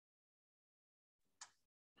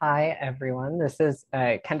Hi, everyone. This is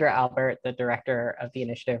Kendra Albert, the director of the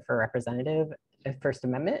Initiative for Representative First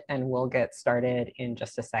Amendment, and we'll get started in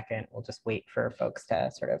just a second. We'll just wait for folks to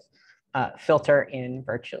sort of filter in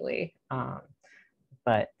virtually.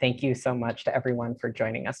 But thank you so much to everyone for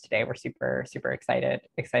joining us today. We're super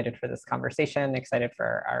excited for this conversation, excited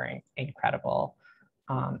for our incredible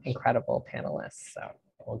panelists. So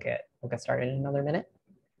we'll get started in another minute.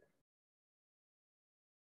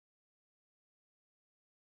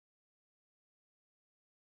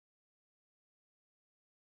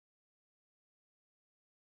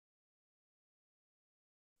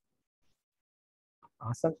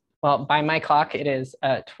 Awesome. Well, by my clock, it is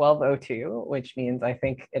 12:02, which means I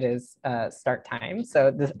think it is start time. So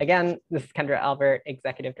this is Kendra Albert,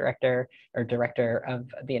 Executive Director or Director of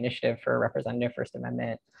the Initiative for Representative First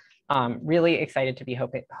Amendment. Really excited to be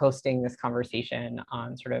hosting this conversation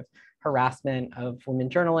on sort of harassment of women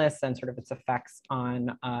journalists and sort of its effects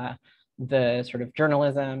on the sort of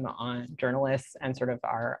journalism, on journalists, and sort of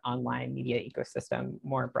our online media ecosystem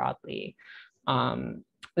more broadly.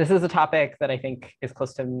 This is a topic that I think is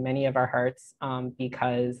close to many of our hearts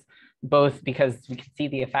because we can see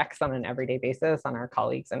the effects on an everyday basis on our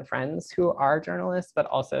colleagues and friends who are journalists, but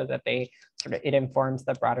also that it informs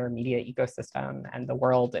the broader media ecosystem and the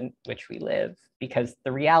world in which we live. Because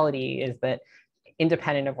the reality is that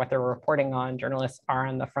independent of what they're reporting on, journalists are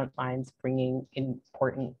on the front lines bringing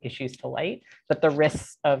important issues to light, but the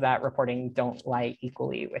risks of that reporting don't lie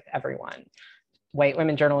equally with everyone. White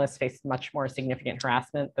women journalists face much more significant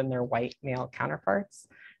harassment than their white male counterparts,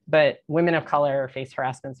 but women of color face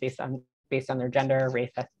harassments based on their gender,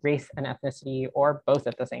 race and ethnicity, or both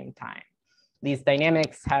at the same time. These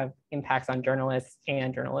dynamics have impacts on journalists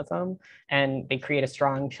and journalism, and they create a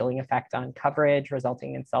strong chilling effect on coverage,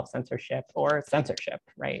 resulting in self-censorship or censorship,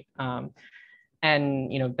 right?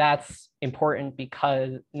 And that's important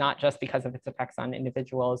because not just because of its effects on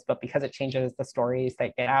individuals, but because it changes the stories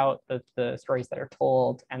that get out, the stories that are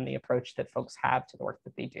told, and the approach that folks have to the work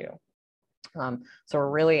that they do. So we're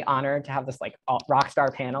really honored to have this rock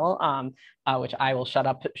star panel, which I will shut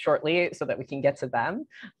up shortly so that we can get to them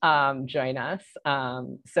join us.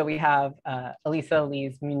 So we have Elisa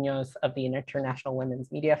Lees Muñoz of the International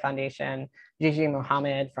Women's Media Foundation, Jeje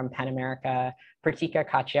Mohamed from PEN America, Pratika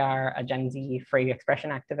Katiyar, a Gen Z free expression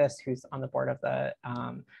activist who's on the board of the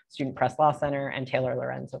Student Press Law Center, and Taylor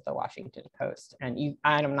Lorenz of the Washington Post. And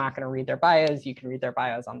I'm not going to read their bios. You can read their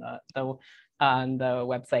bios on the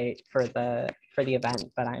website for the event,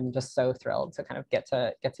 but I'm just so thrilled to kind of get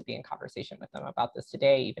to be in conversation with them about this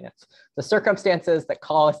today. Even if the circumstances that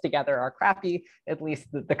call us together are crappy, at least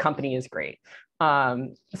the company is great.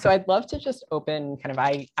 So I'd love to just open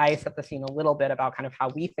I set the scene a little bit about kind of how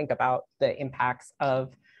we think about the impacts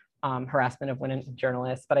of harassment of women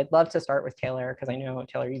journalists, but I'd love to start with Taylor, because I know,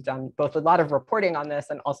 Taylor, you've done both a lot of reporting on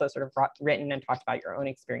this and also sort of written and talked about your own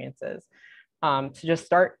experiences. To just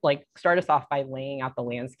start us off by laying out the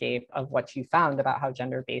landscape of what you found about how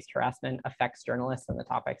gender-based harassment affects journalists and the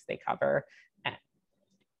topics they cover.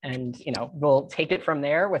 And we'll take it from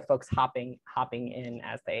there with folks hopping in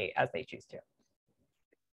as they choose to.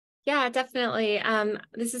 Yeah, definitely.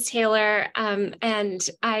 This is Taylor, and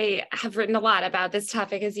I have written a lot about this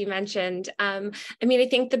topic, as you mentioned. I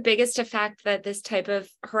think the biggest effect that this type of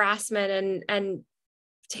harassment and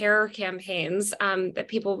terror campaigns that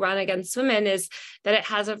people run against women is that it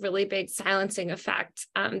has a really big silencing effect.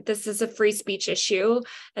 This is a free speech issue,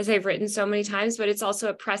 as I've written so many times, but it's also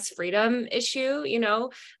a press freedom issue.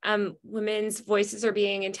 Women's voices are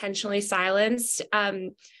being intentionally silenced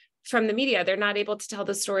from the media. They're not able to tell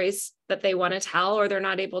the stories that they want to tell, or they're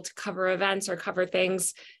not able to cover events or cover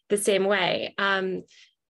things the same way.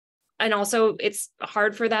 And also, it's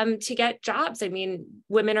hard for them to get jobs.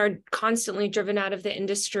 Women are constantly driven out of the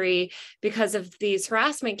industry because of these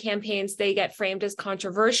harassment campaigns. They get framed as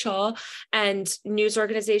controversial, and news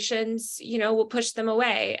organizations, will push them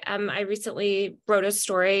away. I recently wrote a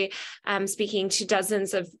story speaking to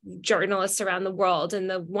dozens of journalists around the world, and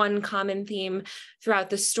the one common theme throughout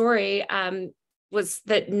the story was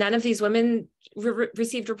that none of these women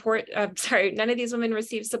received support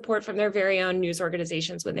from their very own news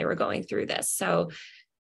organizations when they were going through this. So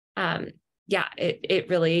it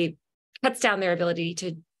really cuts down their ability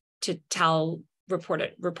to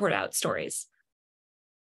report out stories.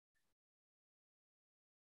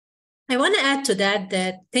 I want to add to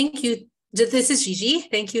that thank you. This is Gigi.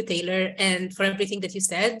 Thank you, Taylor, and for everything that you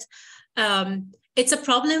said. It's a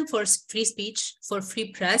problem for free speech, for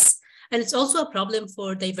free press. And it's also a problem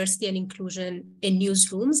for diversity and inclusion in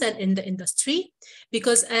newsrooms and in the industry,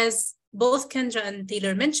 because as both Kendra and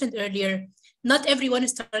Taylor mentioned earlier, not everyone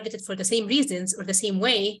is targeted for the same reasons or the same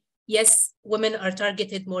way. Yes, women are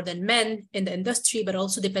targeted more than men in the industry, but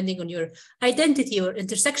also depending on your identity or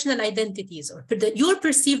intersectional identities or your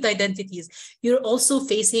perceived identities, you're also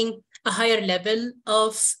facing a higher level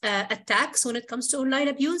of attacks when it comes to online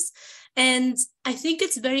abuse. And I think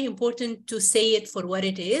it's very important to say it for what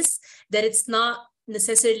it is, that it's not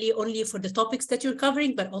necessarily only for the topics that you're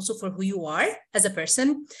covering, but also for who you are as a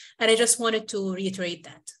person. And I just wanted to reiterate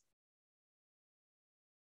that.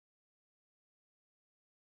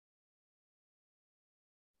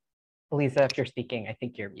 Elisa, if you're speaking, I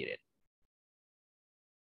think you're muted.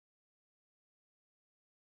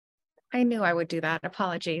 I knew I would do that.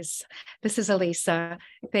 Apologies. This is Elisa.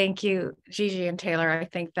 Thank you, Jeje and Taylor. I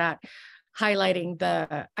think that highlighting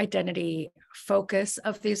the identity focus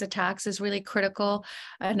of these attacks is really critical.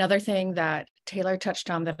 Another thing that Taylor touched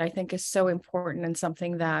on that I think is so important and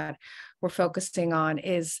something that we're focusing on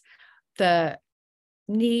is the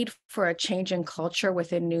need for a change in culture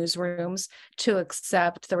within newsrooms to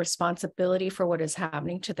accept the responsibility for what is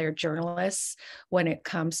happening to their journalists when it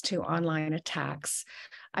comes to online attacks.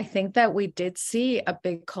 I think that we did see a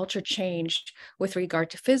big culture change with regard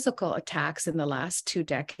to physical attacks in the last 2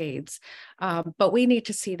 decades, but we need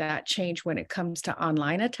to see that change when it comes to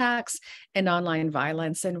online attacks and online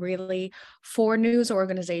violence. And really, for news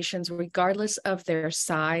organizations, regardless of their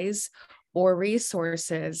size or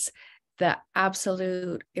resources, the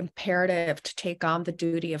absolute imperative to take on the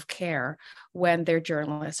duty of care when their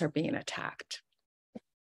journalists are being attacked.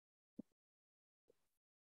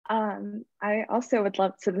 I also would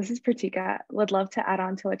love, so this is Pratika, would love to add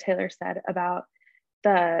on to what Taylor said about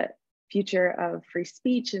the future of free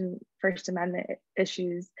speech and First Amendment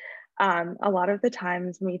issues. A lot of the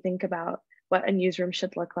times when we think about what a newsroom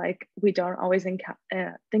should look like, we don't always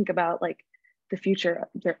think about like the future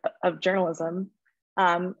of journalism.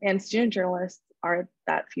 And student journalists are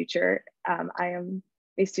that future. I am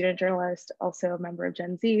a student journalist, also a member of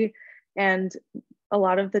Gen Z, and a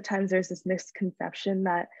lot of the times there's this misconception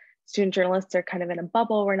that student journalists are kind of in a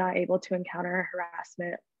bubble. We're not able to encounter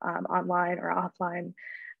harassment online or offline,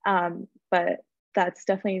 but that's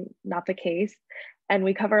definitely not the case. And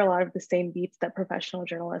we cover a lot of the same beats that professional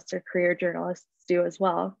journalists or career journalists do as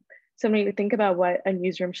well. So when we think about what a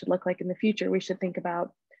newsroom should look like in the future, we should think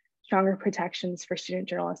about stronger protections for student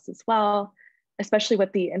journalists as well, especially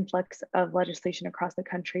with the influx of legislation across the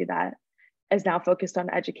country that is now focused on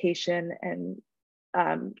education and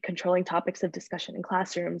controlling topics of discussion in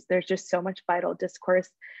classrooms. There's just so much vital discourse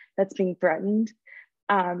that's being threatened.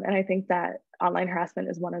 And I think that online harassment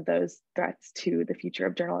is one of those threats to the future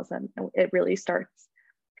of journalism. It really starts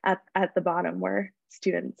at the bottom where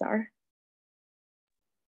students are.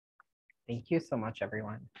 Thank you so much,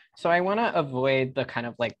 everyone. So I want to avoid the kind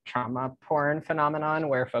of like trauma porn phenomenon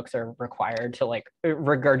where folks are required to like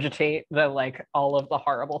regurgitate the like all of the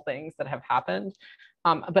horrible things that have happened.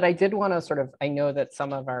 But I did want to sort of, I know that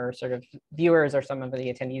some of our sort of viewers or some of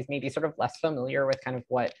the attendees may be sort of less familiar with kind of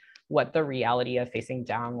what the reality of facing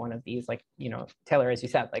down one of these, like, you know, Taylor, as you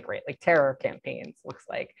said, like, right, like terror campaigns looks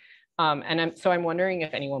like. And so I'm wondering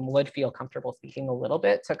if anyone would feel comfortable speaking a little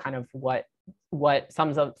bit to kind of what some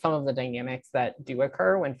of the dynamics that do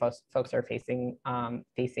occur when folks are facing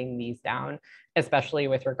these down, especially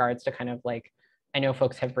with regards to kind of like, I know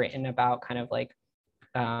folks have written about kind of like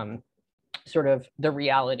sort of the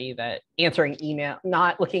reality that answering email,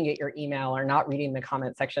 not looking at your email or not reading the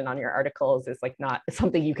comment section on your articles is like not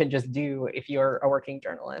something you can just do if you're a working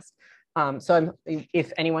journalist. So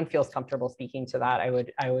if anyone feels comfortable speaking to that,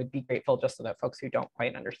 I would be grateful, just so that folks who don't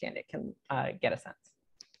quite understand it can get a sense.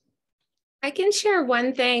 I can share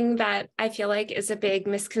one thing that I feel like is a big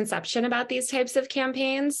misconception about these types of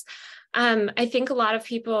campaigns. I think a lot of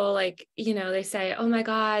people, like, you know, they say, oh my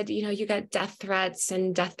God, you know, you got death threats,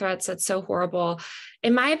 that's so horrible.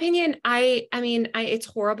 In my opinion, I mean, it's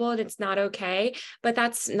horrible and it's not okay, but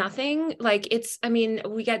that's nothing. Like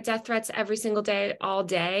we get death threats every single day, all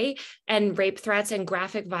day, and rape threats and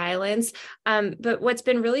graphic violence. But what's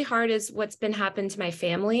been really hard is what's been happened to my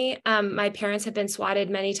family. My parents have been swatted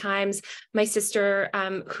many times. My sister,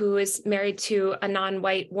 who is married to a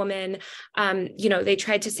non-white woman, you know, they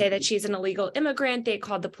tried to say that she's an illegal immigrant. They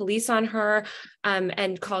called the police on her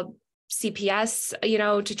and called CPS, you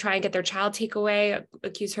know, to try and get their child take away,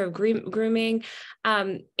 accuse her of grooming,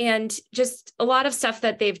 and just a lot of stuff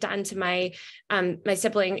that they've done to my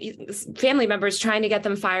family members, trying to get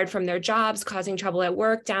them fired from their jobs, causing trouble at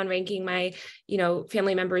work, downranking my, you know,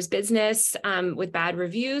 family members' business with bad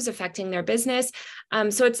reviews, affecting their business.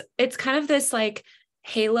 So it's kind of this like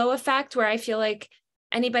halo effect where I feel like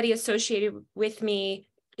anybody associated with me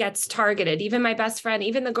gets targeted. Even my best friend,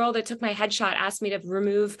 even the girl that took my headshot asked me to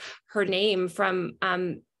remove her name from,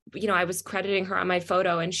 I was crediting her on my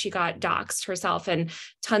photo and she got doxxed herself and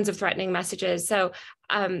tons of threatening messages. So,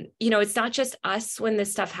 it's not just us when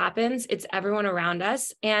this stuff happens, it's everyone around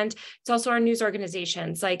us. And it's also our news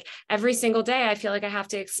organizations. Like every single day, I feel like I have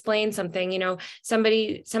to explain something,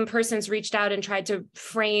 some person's reached out and tried to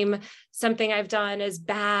frame something I've done as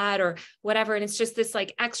bad or whatever. And it's just this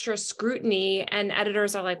like extra scrutiny, and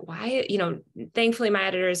editors are like, why, thankfully my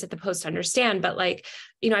editors at the Post understand, but like,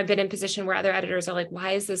 I've been in a position where other editors are like,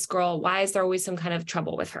 why is this girl, why is there always some kind of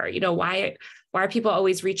trouble with her? Why are people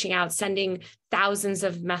always reaching out, sending thousands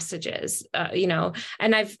of messages,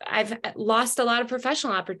 and I've lost a lot of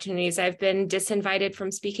professional opportunities. I've been disinvited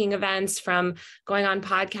from speaking events, from going on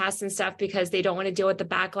podcasts and stuff because they don't want to deal with the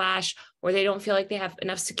backlash, or they don't feel like they have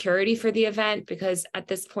enough security for the event, because at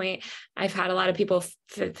this point, I've had a lot of people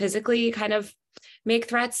physically kind of make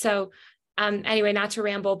threats. So anyway, not to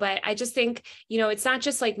ramble, but I just think, it's not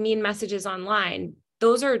just like mean messages online.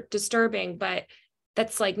 Those are disturbing, but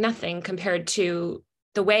that's like nothing compared to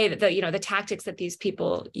the way that the tactics that these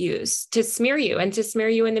people use to smear you, and to smear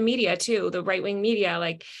you in the media too, the right-wing media,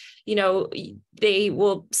 like, they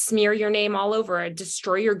will smear your name all over,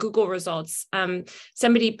 destroy your Google results.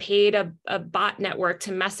 Somebody paid a bot network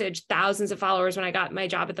to message thousands of followers when I got my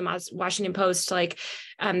job at the Washington Post. Like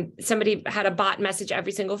somebody had a bot message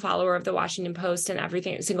every single follower of the Washington Post and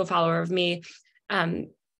every single follower of me.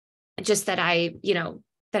 Just that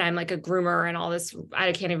that I'm like a groomer and all this,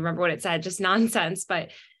 I can't even remember what it said, just nonsense,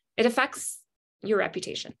 but it affects your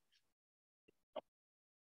reputation.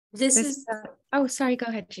 Oh, sorry, go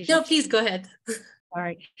ahead, Jeje. No, please go ahead. All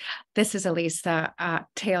right. This is Elisa.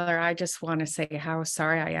 Taylor, I just want to say how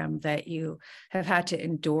sorry I am that you have had to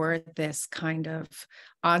endure this kind of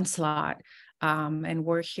onslaught. And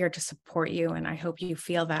we're here to support you, and I hope you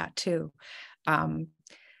feel that too.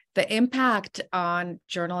 The impact on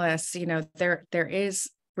journalists, there is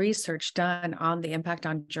research done on the impact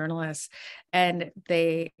on journalists, and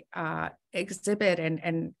they exhibit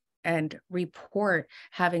and report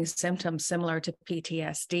having symptoms similar to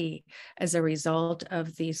PTSD as a result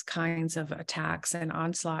of these kinds of attacks and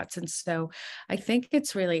onslaughts. And so I think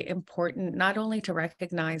it's really important not only to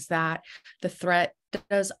recognize that the threat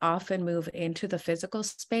does often move into the physical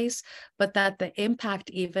space, but that the impact,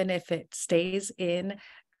 even if it stays in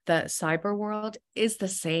the cyber world, is the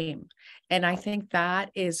same. And I think that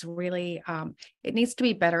is really, it needs to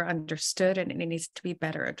be better understood, and it needs to be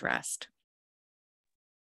better addressed.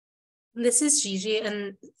 This is Jeje,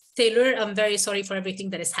 and Taylor, I'm very sorry for everything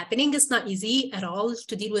that is happening. It's not easy at all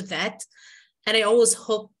to deal with that. And I always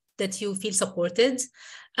hope that you feel supported.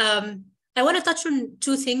 I want to touch on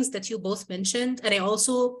two things that you both mentioned, and I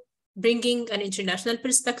also bringing an international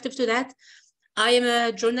perspective to that. I am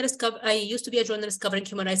a journalist. I used to be a journalist covering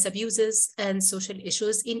human rights abuses and social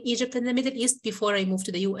issues in Egypt and the Middle East before I moved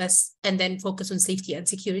to the US and then focus on safety and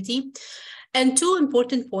security. And two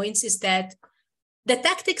important points is that the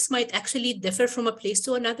tactics might actually differ from a place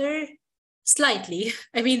to another slightly.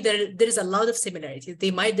 I mean, there is a lot of similarities.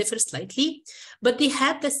 They might differ slightly, but they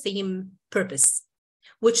have the same purpose,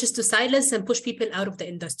 which is to silence and push people out of the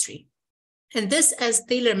industry. And this, as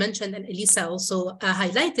Taylor mentioned and Elisa also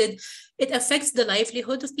highlighted, it affects the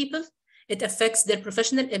livelihood of people. It affects their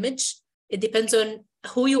professional image. It depends on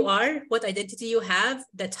who you are, what identity you have,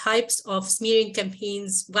 the types of smearing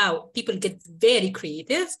campaigns. Wow, people get very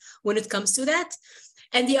creative when it comes to that.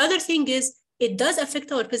 And the other thing is, it does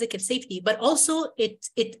affect our physical safety, but also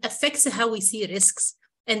it affects how we see risks.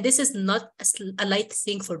 And this is not a light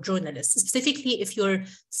thing for journalists, specifically if you're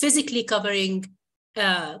physically covering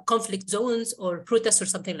conflict zones or protests or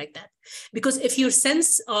something like that. Because if your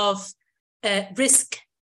sense of risk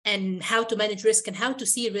and how to manage risk and how to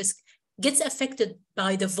see risk gets affected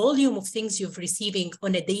by the volume of things you're receiving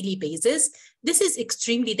on a daily basis, this is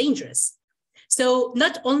extremely dangerous. So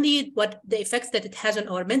not only what the effects that it has on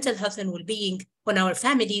our mental health and well-being, on our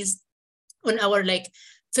families, on our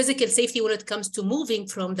physical safety when it comes to moving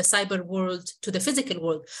from the cyber world to the physical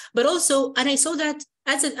world, but also, and I saw that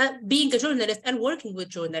as being a journalist and working with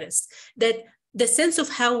journalists, that the sense of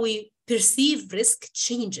how we perceive risk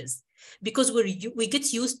changes because we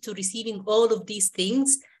get used to receiving all of these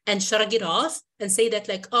things and shrug it off and say that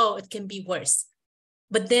oh, it can be worse.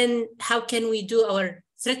 But then how can we do our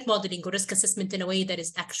threat modeling or risk assessment in a way that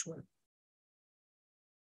is actual?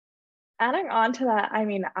 Adding on to that, I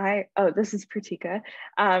mean, this is Pratika.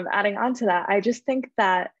 Adding on to that, I just think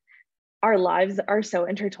that our lives are so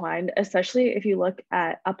intertwined, especially if you look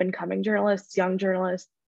at up and coming journalists, young journalists,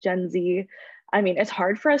 Gen Z. I mean, it's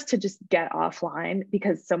hard for us to just get offline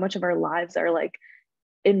because so much of our lives are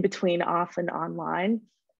in between off and online.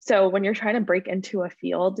 So when you're trying to break into a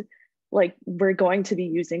field, like we're going to be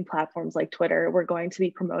using platforms like Twitter, we're going to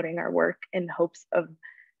be promoting our work in hopes of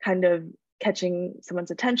kind of catching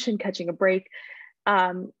someone's attention, catching a break.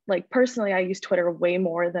 Like personally, I use Twitter way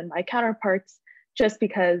more than my counterparts just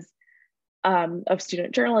because of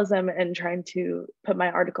student journalism and trying to put my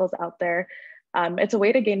articles out there. It's a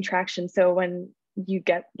way to gain traction. So when you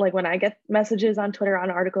get, like when I get messages on Twitter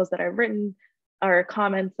on articles that I've written or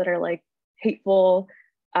comments that are like hateful,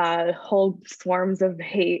 whole swarms of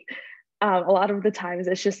hate, a lot of the times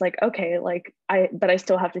it's just like, okay, like but I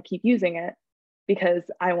still have to keep using it because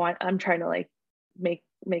I'm trying to like make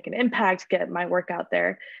an impact, get my work out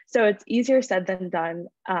there. So it's easier said than done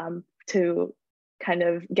to kind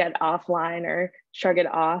of get offline or shrug it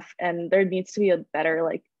off. And there needs to be a better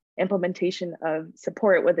like implementation of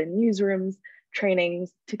support within newsrooms,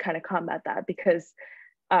 trainings to kind of combat that, because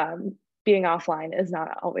being offline is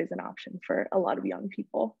not always an option for a lot of young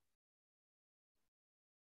people.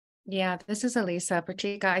 Yeah, this is Elisa.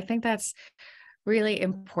 Pratika, I think that's really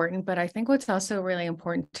important, but I think what's also really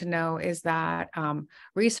important to know is that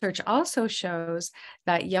research also shows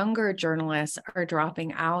that younger journalists are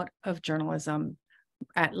dropping out of journalism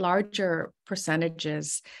at larger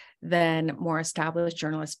percentages than more established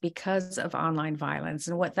journalists because of online violence.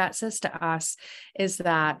 And what that says to us is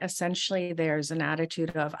that essentially there's an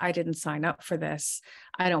attitude of, I didn't sign up for this.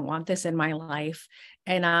 I don't want this in my life.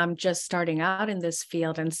 And I'm just starting out in this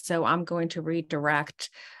field. And so I'm going to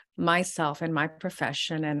redirect myself and my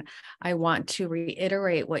profession. And I want to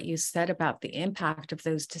reiterate what you said about the impact of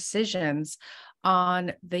those decisions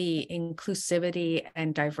on the inclusivity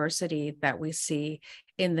and diversity that we see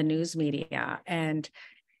in the news media. And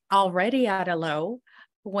already at a low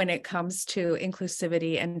when it comes to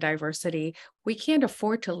inclusivity and diversity, we can't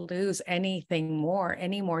afford to lose any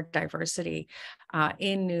more diversity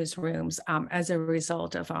in newsrooms as a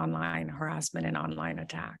result of online harassment and online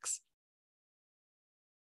attacks.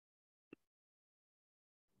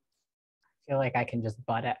 I feel like I can just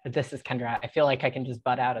butt out. This is Kendra. I feel like I can just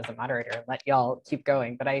butt out as a moderator and let y'all keep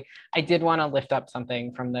going. But I did want to lift up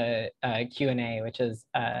something from the Q&A, which is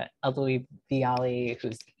Elisa Lees,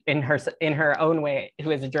 who's in her own way,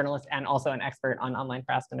 who is a journalist and also an expert on online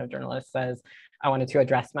harassment of journalists, says, I wanted to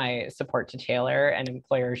address my support to Taylor, and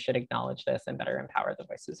employers should acknowledge this and better empower the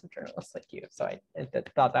voices of journalists like you. So I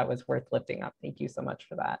thought that was worth lifting up. Thank you so much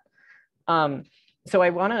for that. So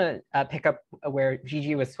I want to pick up where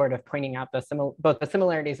Jeje was sort of pointing out both the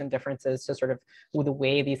similarities and differences to sort of the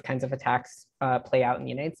way these kinds of attacks play out in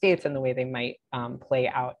the United States and the way they might play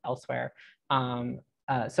out elsewhere.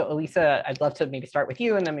 So Elisa, I'd love to maybe start with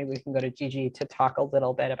you, and then maybe we can go to Jeje to talk a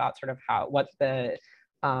little bit about sort of what the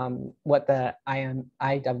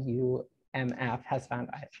IWMF has found.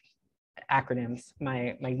 Acronyms,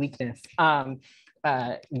 my weakness.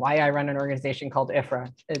 Why I run an organization called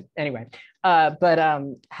IfRFA, anyway, but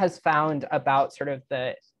has found about sort of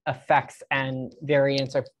the effects and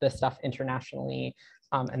variants of this stuff internationally.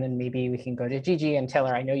 And then maybe we can go to Jeje and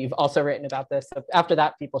Taylor. I know you've also written about this. So after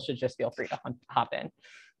that, people should just feel free to hop in.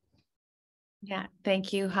 Yeah,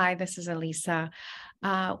 thank you. Hi, this is Elisa.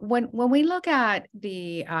 When we look at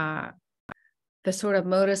the sort of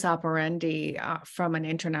modus operandi from an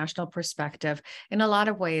international perspective, in a lot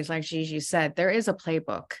of ways, like Jeje said, there is a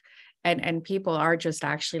playbook, and people are just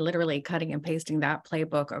actually literally cutting and pasting that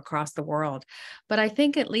playbook across the world. But I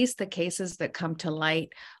think at least the cases that come to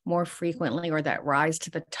light more frequently or that rise to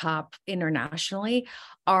the top internationally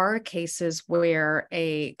are cases where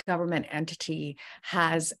a government entity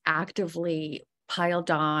has actively piled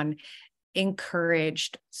on,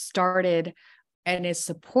 encouraged, started, and is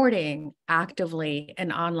supporting actively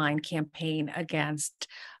an online campaign against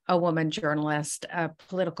a woman journalist, a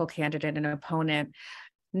political candidate, an opponent,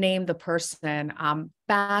 name the person,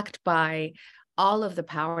 backed by all of the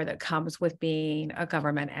power that comes with being a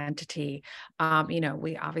government entity.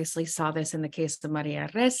 We obviously saw this in the case of Maria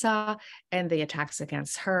Ressa and the attacks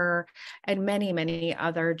against her, and many, many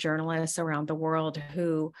other journalists around the world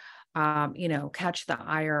who, catch the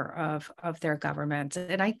ire of their governments.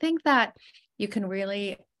 And I think that you can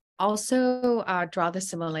really also draw the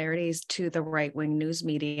similarities to the right-wing news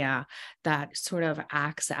media that sort of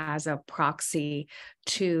acts as a proxy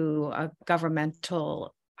to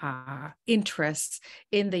governmental interests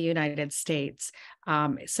in the United States.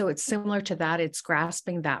 So it's similar to that. It's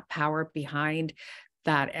grasping that power behind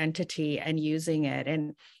that entity and using it.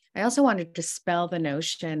 And I also want to dispel the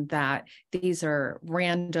notion that these are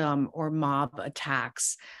random or mob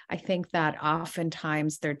attacks. I think that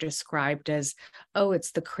oftentimes they're described as, oh,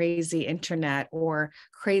 it's the crazy internet or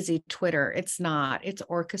crazy Twitter. It's not. It's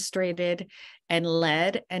orchestrated and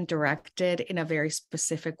led and directed in a very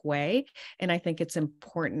specific way. And I think it's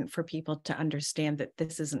important for people to understand that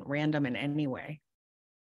this isn't random in any way.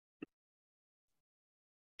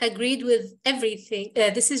 Agreed with everything.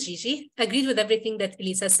 This is Jeje. Agreed with everything that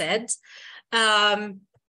Elisa said.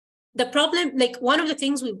 The problem, like one of the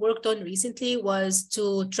things we worked on recently was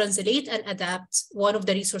to translate and adapt one of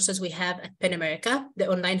the resources we have at PEN America, the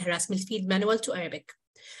online harassment field manual, to Arabic.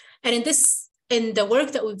 And in the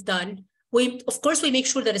work that we've done, of course, we make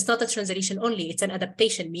sure that it's not a translation only, it's an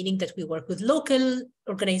adaptation, meaning that we work with local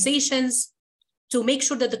organizations to make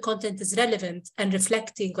sure that the content is relevant and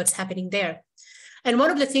reflecting what's happening there. And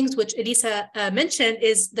one of the things which Elisa mentioned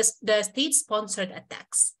is the state-sponsored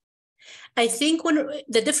attacks. I think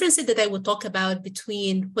the differences that I would talk about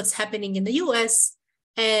between what's happening in the US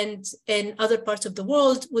and in other parts of the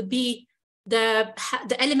world would be the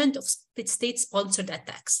element of state-sponsored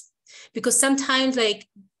attacks. Because sometimes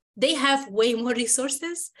they have way more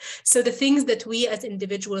resources. So the things that we as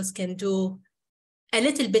individuals can do a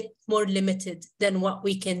little bit more limited than what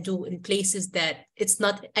we can do in places that it's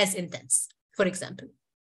not as intense, for example.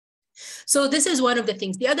 So this is one of the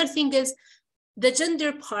things. The other thing is the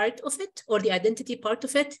gender part of it, or the identity part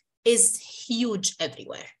of it, is huge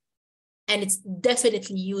everywhere. And it's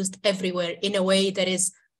definitely used everywhere in a way that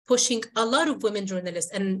is pushing a lot of women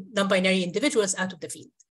journalists and non-binary individuals out of the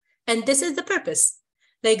field. And this is the purpose.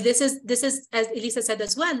 This is, as Elisa said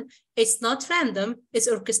as well, it's not random, it's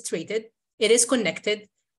orchestrated, it is connected.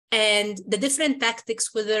 And the different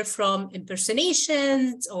tactics, whether from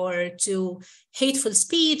impersonations or to hateful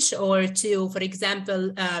speech or to, for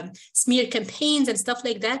example, smear campaigns and stuff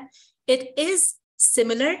like that, it is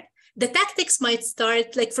similar. The tactics might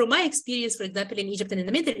start, from my experience, for example, in Egypt and in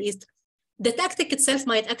the Middle East, the tactic itself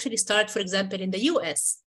might actually start, for example, in the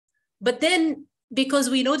US. But then, because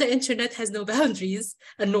we know the internet has no boundaries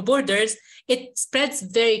and no borders, it spreads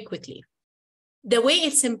very quickly. The way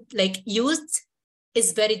it's used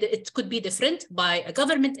is it could be different by a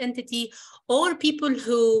government entity or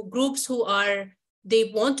groups who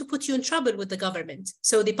they want to put you in trouble with the government.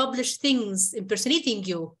 So they publish things impersonating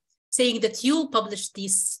you, saying that you published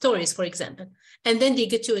these stories, for example, and then they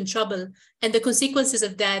get you in trouble. And the consequences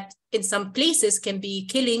of that in some places can be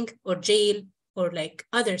killing or jail or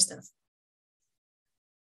other stuff.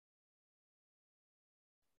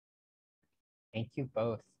 Thank you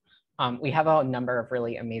both. We have a number of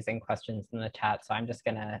really amazing questions in the chat, so I'm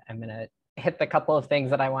gonna hit the couple of things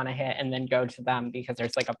that I want to hit and then go to them, because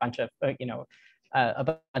there's a bunch of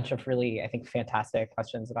a bunch of really, I think, fantastic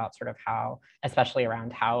questions about sort of how, especially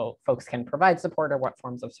around how folks can provide support or what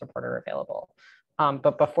forms of support are available.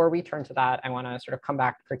 But before we turn to that, I want to sort of come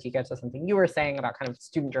back, Pratika, to something you were saying about kind of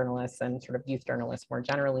student journalists and sort of youth journalists more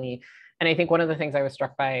generally. And I think one of the things I was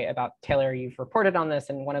struck by about Taylor, you've reported on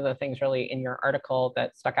this, and one of the things really in your article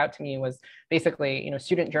that stuck out to me was basically,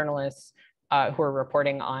 student journalists who are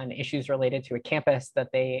reporting on issues related to a campus that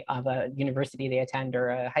of a university they attend or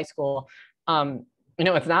a high school.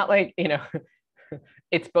 It's not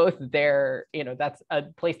it's both that's a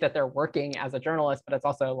place that they're working as a journalist, but it's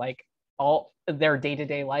also all their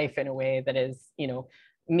day-to-day life in a way that is,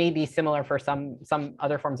 maybe similar for some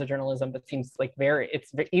other forms of journalism, but seems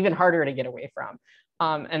it's even harder to get away from.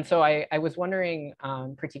 And so I was wondering,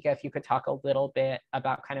 Pratika, if you could talk a little bit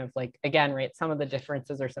about kind of again, right, some of the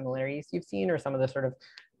differences or similarities you've seen, or some of the sort of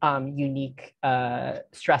unique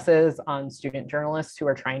stresses on student journalists who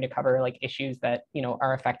are trying to cover issues that,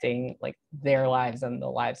 are affecting their lives and the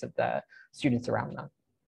lives of the students around them.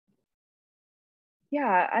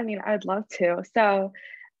 Yeah, I mean, I'd love to. So,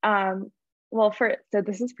 so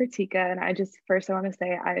this is Pratika, and I want to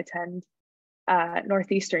say I attend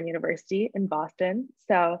Northeastern University in Boston.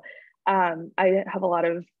 So I have a lot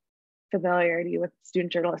of familiarity with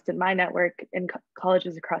student journalists in my network in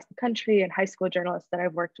colleges across the country and high school journalists that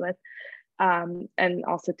I've worked with, and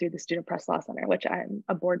also through the Student Press Law Center, which I'm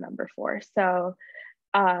a board member for. So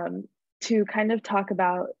to kind of talk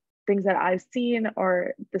about things that I've seen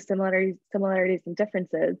or the similarities and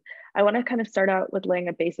differences, I want to kind of start out with laying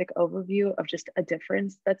a basic overview of just a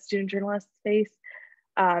difference that student journalists face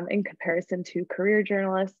in comparison to career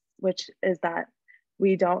journalists, which is that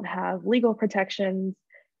we don't have legal protections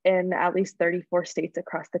in at least 34 states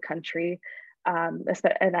across the country, and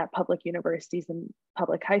at public universities and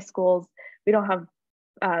public high schools. We don't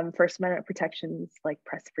have First Amendment protections like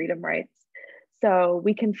press freedom rights. So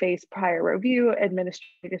we can face prior review,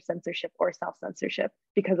 administrative censorship, or self-censorship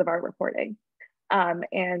because of our reporting.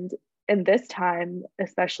 And in this time,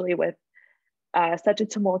 especially with such a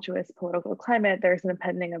tumultuous political climate, there's an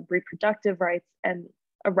impending of reproductive rights and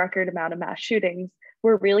a record amount of mass shootings.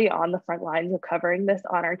 We're really on the front lines of covering this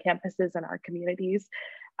on our campuses and our communities.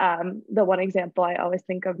 The one example I always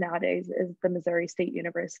think of nowadays is the Missouri State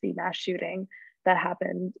University mass shooting that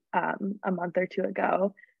happened a month or two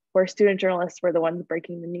ago, where student journalists were the ones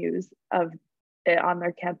breaking the news of it on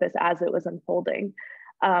their campus as it was unfolding.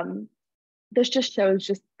 This just shows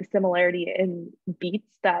just the similarity in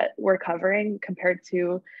beats that we're covering compared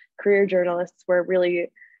to career journalists. We're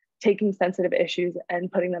really taking sensitive issues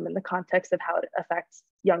and putting them in the context of how it affects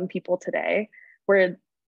young people today. We're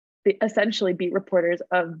essentially beat reporters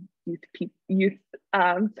of youth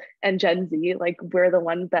and Gen Z. Like, we're the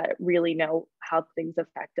ones that really know how things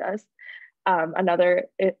affect us. Another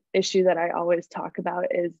issue that I always talk about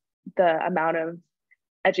is the amount of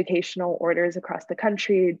educational orders across the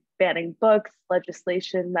country, banning books,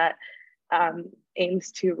 legislation that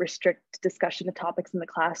aims to restrict discussion of topics in the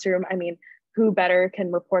classroom. I mean, who better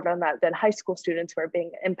can report on that than high school students who are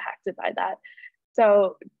being impacted by that?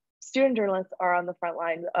 So student journalists are on the front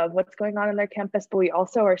line of what's going on in their campus, but we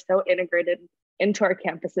also are so integrated into our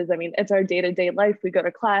campuses. I mean, it's our day-to-day life. We go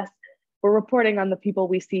to class, we're reporting on the people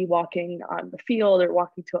we see walking on the field or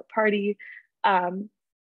walking to a party. And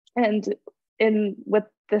with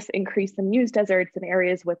this increase in news deserts and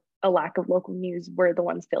areas with a lack of local news, we're the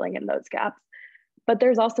ones filling in those gaps. But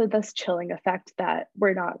there's also this chilling effect that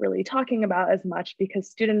we're not really talking about as much,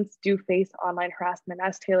 because students do face online harassment,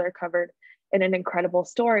 as Taylor covered in an incredible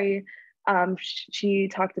story. She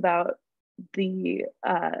talked about the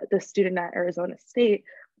student at Arizona State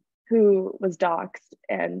who was doxxed,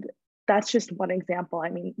 and that's just one example. I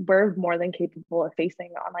mean, we're more than capable of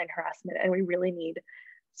facing online harassment, and we really need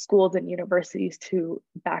schools and universities to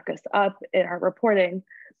back us up in our reporting.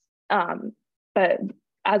 But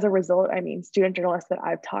as a result, I mean, student journalists that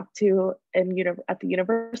I've talked to at the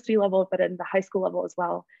university level, but in the high school level as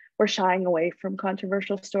well, we're shying away from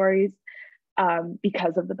controversial stories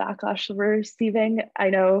because of the backlash we're receiving.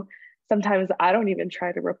 I know sometimes I don't even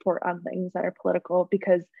try to report on things that are political,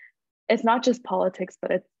 because it's not just politics,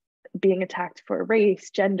 but it's being attacked for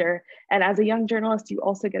race, gender. And as a young journalist, you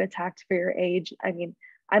also get attacked for your age. I mean,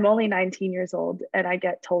 I'm only 19 years old, and I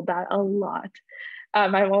get told that a lot.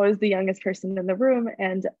 I'm always the youngest person in the room,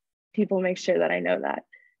 and people make sure that I know that.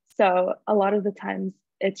 So a lot of the times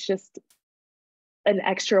it's just an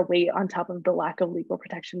extra weight on top of the lack of legal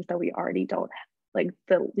protections that we already don't have, like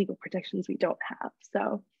the legal protections we don't have.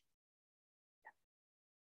 So.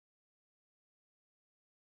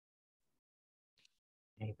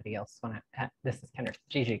 Anybody else want to add? This is Kendra.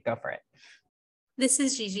 Jeje, go for it. This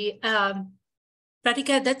is Jeje.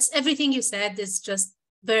 Pratika, that's everything you said is just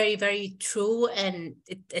very, very true, and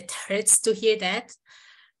it hurts to hear that.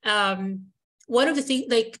 One of the things,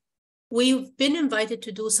 like, we've been invited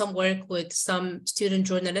to do some work with some student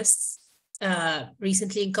journalists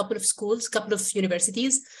recently in a couple of schools, couple of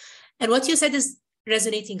universities. And what you said is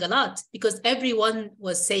resonating a lot, because everyone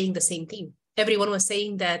was saying the same thing. Everyone was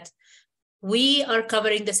saying that we are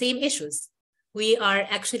covering the same issues. We are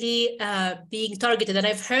actually being targeted. And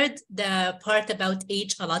I've heard the part about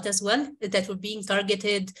age a lot as well, that we're being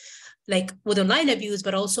targeted like with online abuse,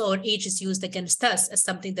 but also our age is used against us as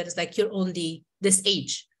something that is like, you're only this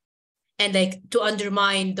age. And like to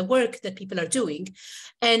undermine the work that people are doing.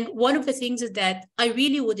 And one of the things is that I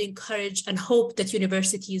really would encourage and hope that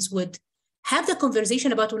universities would have the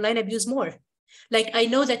conversation about online abuse more. Like, I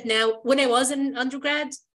know that now, when I was in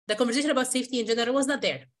undergrad, the conversation about safety in general was not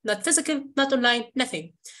there, not physical, not online,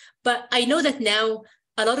 nothing. But I know that now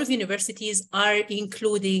a lot of universities are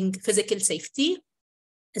including physical safety,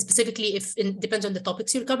 specifically if it depends on the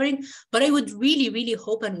topics you're covering. But I would really, really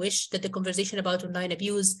hope and wish that the conversation about online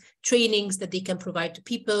abuse, trainings that they can provide to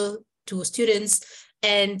people, to students,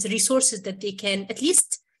 and resources that they can at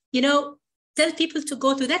least, tell people to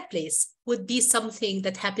go to that place would be something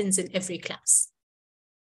that happens in every class.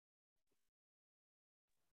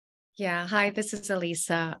 Yeah, hi, this is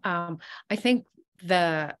Elisa. I think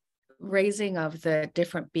the raising of the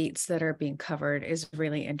different beats that are being covered is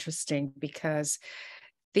really interesting, because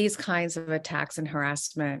these kinds of attacks and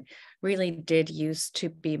harassment really did used to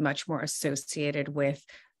be much more associated with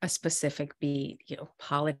a specific beat,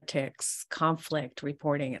 politics, conflict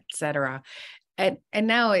reporting, etc. And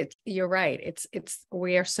now you're right.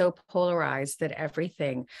 We are so polarized that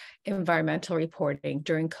everything, environmental reporting,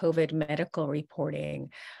 during COVID, medical reporting.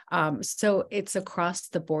 So it's across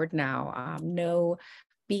the board now. No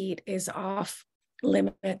beat is off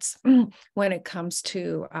limits when it comes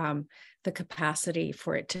to the capacity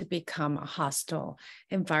for it to become a hostile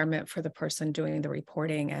environment for the person doing the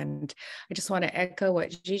reporting. And I just want to echo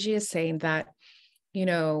what Jeje is saying, that, you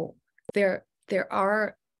know, there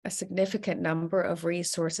are a significant number of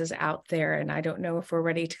resources out there. And I don't know if we're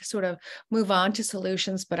ready to sort of move on to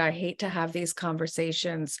solutions, but I hate to have these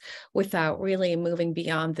conversations without really moving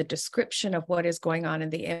beyond the description of what is going on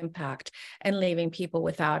and the impact, and leaving people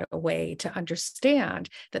without a way to understand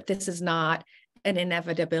that this is not an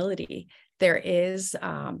inevitability. There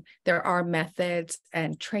are methods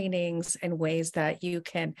and trainings and ways that you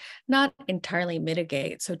can not entirely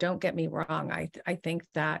mitigate. So don't get me wrong. I think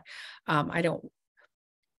that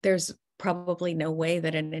there's probably no way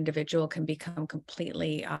that an individual can become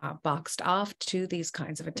completely boxed off to these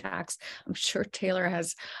kinds of attacks. I'm sure Taylor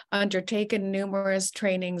has undertaken numerous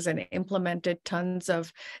trainings and implemented tons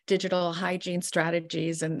of digital hygiene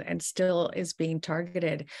strategies and still is being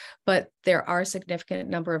targeted. But there are a significant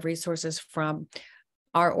number of resources from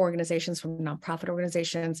our organizations, from nonprofit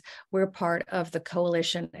organizations. We're part of the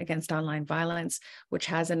Coalition Against Online Violence, which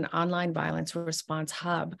has an online violence response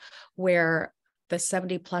hub where the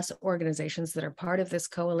 70 plus organizations that are part of this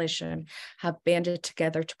coalition have banded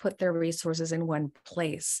together to put their resources in one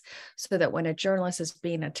place, so that when a journalist is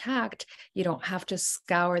being attacked, you don't have to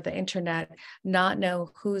scour the internet, not know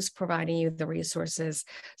who's providing you the resources.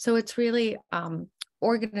 So it's really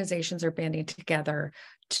organizations are banding together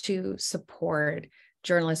to support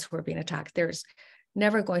journalists who are being attacked. There's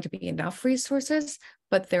never going to be enough resources,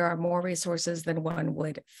 but there are more resources than one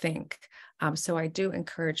would think. So I do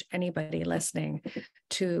encourage anybody listening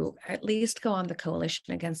to at least go on the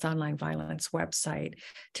Coalition Against Online Violence website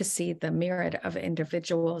to see the myriad of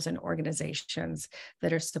individuals and organizations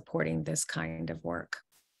that are supporting this kind of work.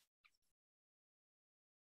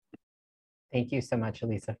 Thank you so much,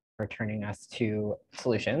 Elisa, for turning us to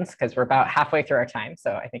solutions, because we're about halfway through our time.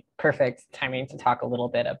 So I think perfect timing to talk a little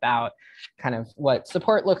bit about kind of what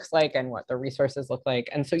support looks like and what the resources look like.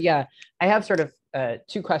 And so, yeah, I have sort of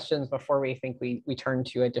two questions before we think we turn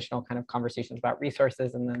to additional kind of conversations about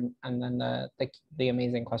resources, and then the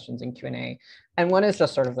amazing questions in Q&A. And one is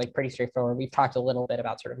just sort of like pretty straightforward. We've talked a little bit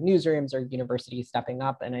about sort of newsrooms or universities stepping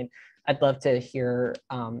up, and I'd love to hear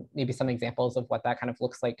maybe some examples of what that kind of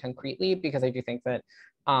looks like concretely, because I do think that,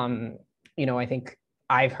 you know, I think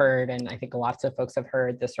I've heard, and I think lots of folks have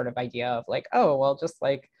heard this sort of idea of like, oh, well, just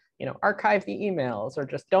like, you know, archive the emails, or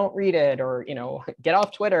just don't read it, or, you know, get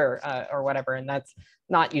off Twitter or whatever. And that's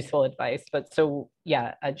not useful advice. But so,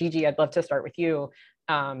 yeah, Jeje, I'd love to start with you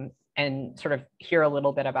and sort of hear a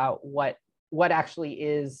little bit about what actually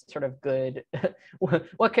is sort of good.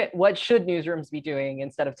 What should newsrooms be doing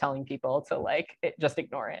instead of telling people to like just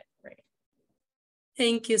ignore it, right?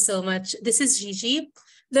 Thank you so much. This is Jeje.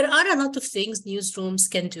 There are a lot of things newsrooms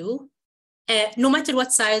can do, no matter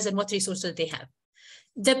what size and what resources they have.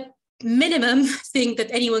 The minimum thing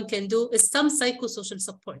that anyone can do is some psychosocial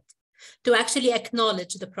support to actually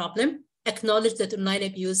acknowledge the problem, acknowledge that online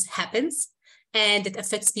abuse happens and it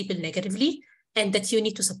affects people negatively, and that you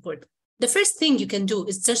need to support. The first thing you can do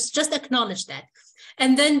is just acknowledge that,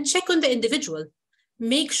 and then check on the individual.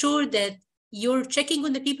 Make sure that you're checking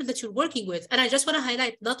on the people that you're working with. And I just want to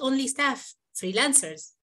highlight, not only staff,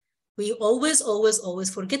 freelancers. We always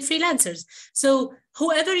forget freelancers. So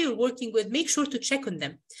whoever you're working with, make sure to check on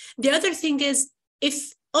them. The other thing is,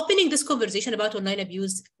 if opening this conversation about online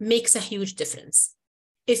abuse makes a huge difference.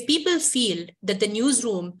 If people feel that the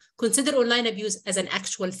newsroom consider online abuse as an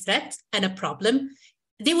actual threat and a problem,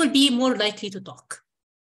 they will be more likely to talk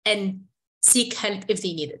and seek help if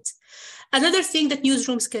they need it. Another thing that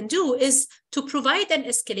newsrooms can do is to provide an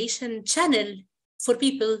escalation channel for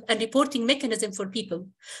people and reporting mechanism for people.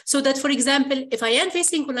 So that, for example, if I am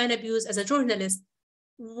facing online abuse as a journalist,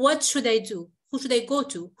 what should I do? Who should I go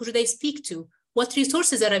to? Who should I speak to? What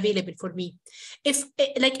resources are available for me? If,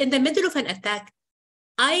 like, in the middle of an attack,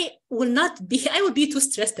 I will be too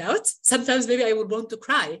stressed out. Sometimes maybe I would want to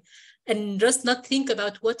cry and just not think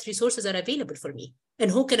about what resources are available for me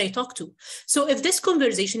and who can I talk to. So if this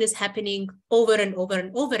conversation is happening over and over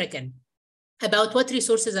and over again about what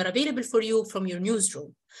resources are available for you from your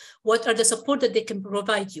newsroom, what are the support that they can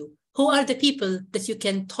provide you, who are the people that you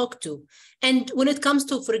can talk to. And when it comes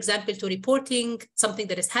to, for example, to reporting something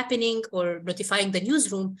that is happening or notifying the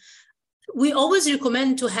newsroom, we always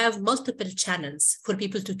recommend to have multiple channels for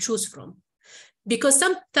people to choose from, because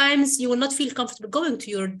sometimes you will not feel comfortable going to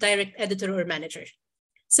your direct editor or manager.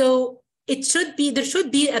 So there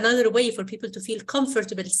should be another way for people to feel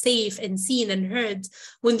comfortable, safe, and seen and heard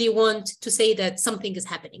when they want to say that something is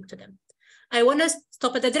happening to them. I want to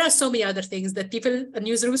stop at that. There are so many other things that people in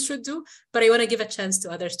newsrooms should do, but I want to give a chance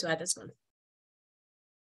to others to add as well.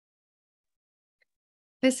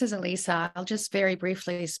 This is Elisa. I'll just very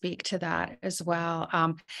briefly speak to that as well,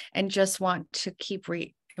 and just want to keep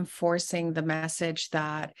reinforcing the message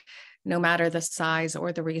that no matter the size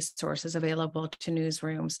or the resources available to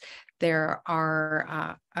newsrooms, there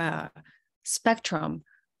are a spectrum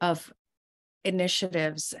of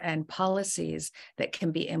initiatives and policies that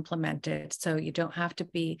can be implemented. So you don't have to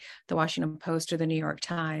be the Washington Post or the New York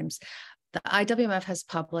Times. The IWMF has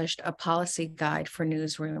published a policy guide for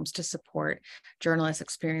newsrooms to support journalists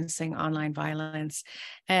experiencing online violence.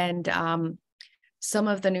 And some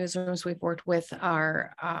of the newsrooms we've worked with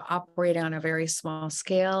are operating on a very small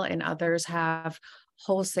scale, and others have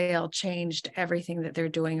wholesale changed everything that they're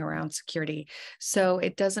doing around security. So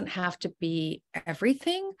it doesn't have to be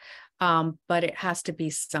everything, but it has to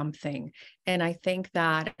be something. And I think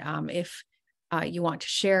that if you want to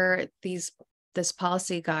share this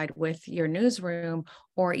policy guide with your newsroom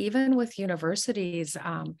or even with universities,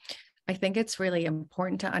 I think it's really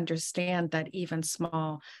important to understand that even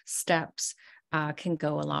small steps can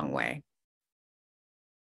go a long way.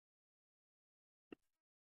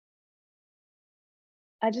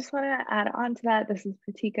 I just want to add on to that. This is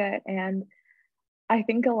Pratika, and I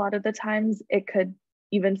think a lot of the times it could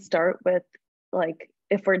even start with, like,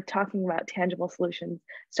 if we're talking about tangible solutions,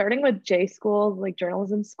 starting with J schools, like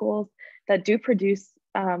journalism schools that do produce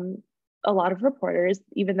a lot of reporters,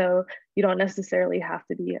 even though you don't necessarily have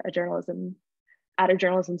to be at a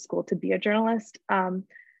journalism school to be a journalist. The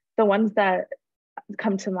ones that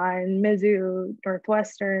come to mind, Mizzou,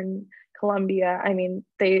 Northwestern, Columbia, I mean,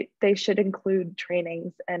 they should include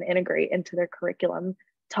trainings and integrate into their curriculum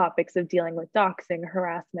topics of dealing with doxing,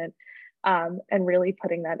 harassment, and really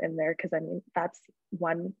putting that in there, because I mean, that's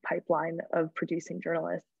one pipeline of producing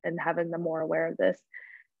journalists, and having them more aware of this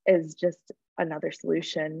is just another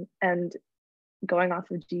solution. And going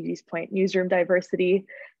off of Gigi's point, newsroom diversity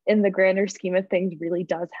in the grander scheme of things really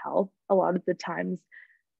does help. A lot of the times,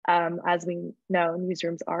 as we know,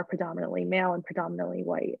 newsrooms are predominantly male and predominantly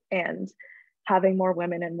white, and having more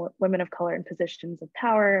women and women of color in positions of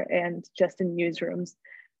power and just in newsrooms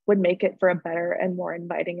would make it for a better and more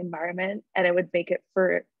inviting environment. And it would make it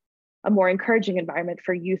for a more encouraging environment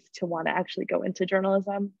for youth to want to actually go into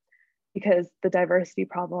journalism, because the diversity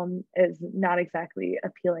problem is not exactly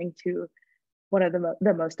appealing to one of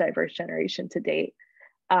the most diverse generation to date.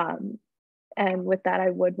 And with that, I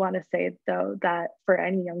would want to say, though, that for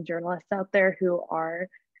any young journalists out there who are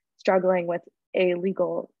struggling with a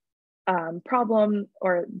legal problem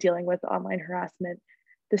or dealing with online harassment,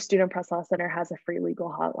 the Student Press Law Center has a free legal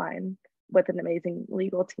hotline with an amazing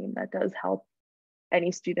legal team that does help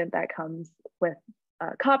any student that comes with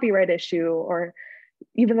a copyright issue, or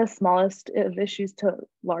even the smallest of issues to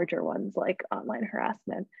larger ones like online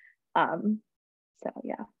harassment. So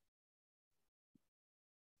yeah.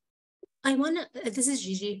 This is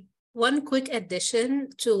Gigi. One quick addition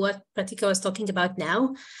to what Pratika was talking about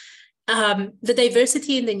now. The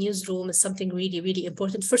diversity in the newsroom is something really, really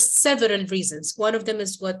important for several reasons. One of them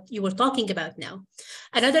is what you were talking about now.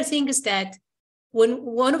 Another thing is that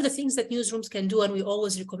one of the things that newsrooms can do, and we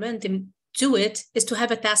always recommend them do it, is to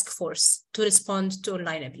have a task force to respond to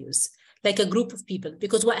online abuse, like a group of people.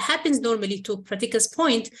 Because what happens normally, to Pratika's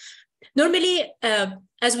point, normally,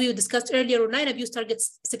 as we discussed earlier, online abuse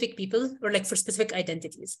targets specific people or like for specific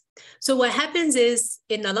identities. So what happens is,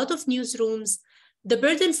 in a lot of newsrooms, the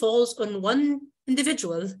burden falls on one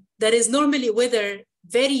individual that is normally whether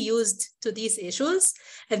very used to these issues,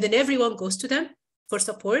 and then everyone goes to them for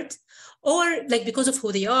support, or like because of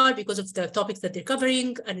who they are, because of the topics that they're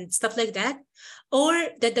covering and stuff like that, or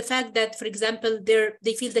that the fact that, for example,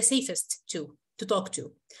 they feel the safest to talk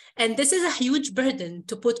to. And this is a huge burden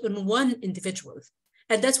to put on one individual.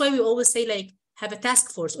 And that's why we always say, like, have a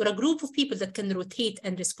task force or a group of people that can rotate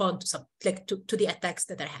and respond to some, like to the attacks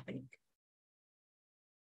that are happening.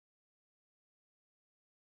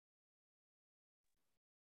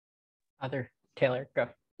 Taylor, go.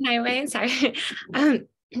 My way, sorry.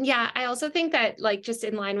 Yeah, I also think that, like, just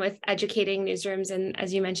in line with educating newsrooms, and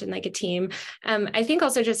as you mentioned, like a team, I think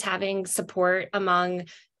also just having support among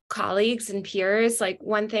colleagues and peers. Like,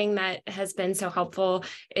 one thing that has been so helpful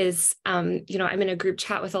is, you know, I'm in a group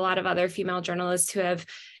chat with a lot of other female journalists who have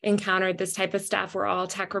encountered this type of stuff. We're all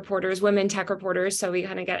tech reporters, women tech reporters, so we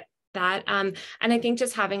kind of get that. And I think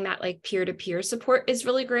just having that like peer-to-peer support is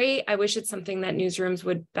really great. I wish it's something that newsrooms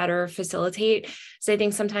would better facilitate. So I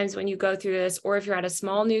think sometimes when you go through this, or if you're at a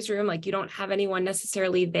small newsroom, like you don't have anyone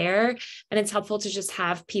necessarily there, and it's helpful to just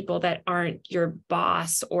have people that aren't your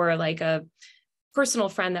boss or like a personal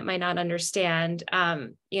friend that might not understand,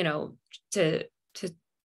 you know, to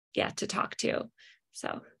talk to.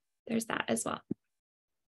 So there's that as well.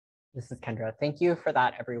 This is Kendra. Thank you for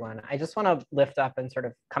that, everyone. I just want to lift up and sort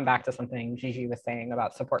of come back to something Jeje was saying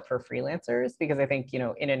about support for freelancers, because I think, you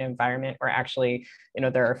know, in an environment where actually, you know,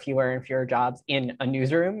 there are fewer and fewer jobs in a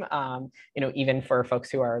newsroom, you know, even for folks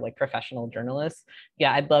who are like professional journalists.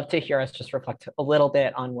 Yeah, I'd love to hear us just reflect a little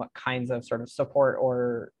bit on what kinds of sort of support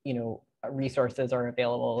or, you know, resources are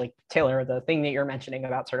available. Like Taylor, the thing that you're mentioning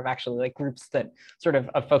about sort of actually like groups that sort of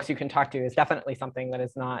folks you can talk to is definitely something that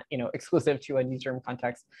is not, you know, exclusive to a newsroom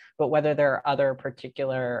context, but whether there are other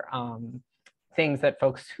particular things that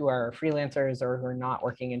folks who are freelancers or who are not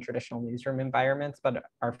working in traditional newsroom environments but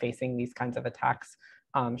are facing these kinds of attacks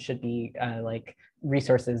should be like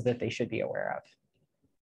resources that they should be aware of.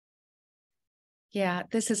 Yeah,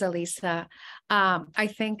 this is Elisa. I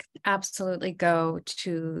think absolutely go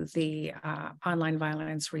to the Online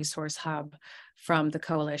Violence Resource Hub from the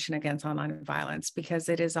Coalition Against Online Violence, because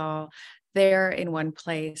it is all there in one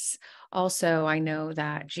place. Also, I know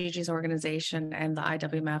that Jeje's organization and the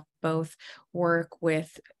IWMF both work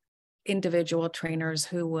with individual trainers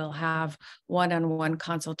who will have one-on-one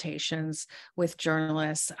consultations with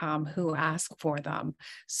journalists who ask for them.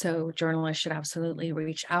 So journalists should absolutely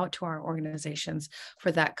reach out to our organizations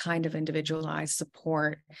for that kind of individualized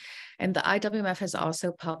support. And the IWMF has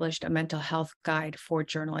also published a mental health guide for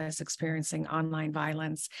journalists experiencing online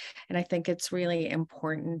violence. And I think it's really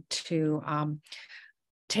important to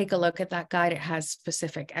take a look at that guide. It has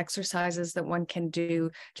specific exercises that one can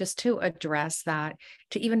do just to address that,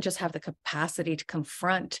 to even just have the capacity to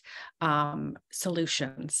confront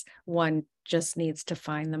solutions. One just needs to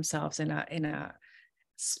find themselves in a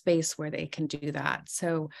space where they can do that.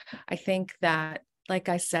 So I think that, like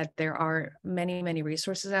I said, there are many, many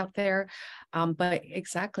resources out there, but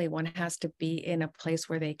exactly, one has to be in a place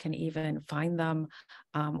where they can even find them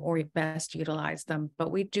or best utilize them.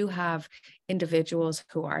 But we do have individuals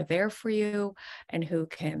who are there for you and who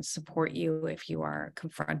can support you if you are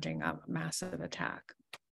confronting a massive attack.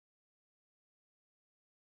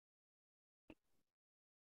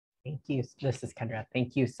 Thank you. This is Kendra.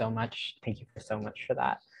 Thank you so much. Thank you so much for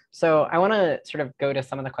that. So I want to sort of go to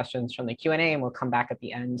some of the questions from the Q&A, and we'll come back at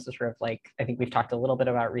the end. So sort of like, I think we've talked a little bit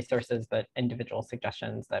about resources, but individual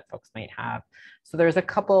suggestions that folks might have. So there's a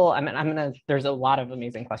couple, there's a lot of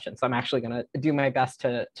amazing questions. So I'm actually going to do my best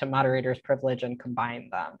to moderator's privilege and combine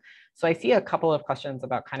them. So I see a couple of questions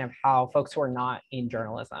about kind of how folks who are not in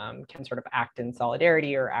journalism can sort of act in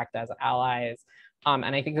solidarity or act as allies. And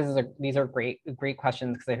I think these are great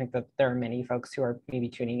questions, because I think that there are many folks who are maybe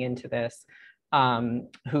tuning into this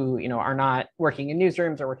who, you know, are not working in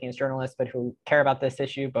newsrooms or working as journalists, but who care about this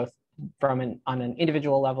issue, both on an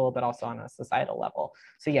individual level, but also on a societal level.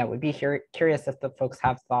 So yeah, we'd be curious if the folks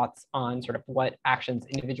have thoughts on sort of what actions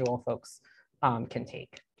individual folks can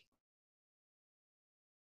take.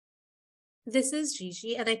 This is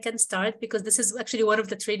Jeje, and I can start because this is actually one of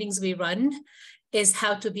the trainings we run, is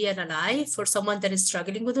how to be an ally for someone that is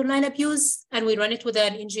struggling with online abuse. And we run it with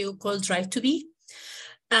an NGO called Drive to Be.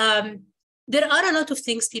 There are a lot of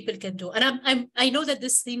things people can do. And I know that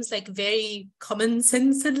this seems like very common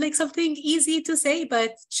sense and like something easy to say,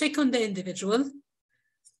 but check on the individual.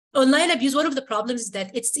 Online abuse, one of the problems is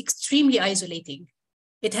that it's extremely isolating.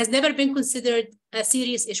 It has never been considered a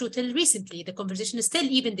serious issue till recently. The conversation is still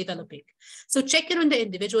even developing. So checking on the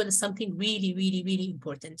individual is something really, really, really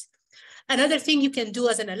important. Another thing you can do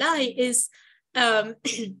as an ally is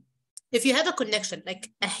if you have a connection,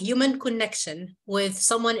 like a human connection with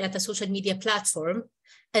someone at a social media platform,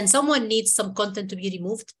 and someone needs some content to be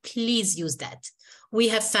removed, please use that. We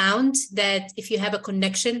have found that if you have a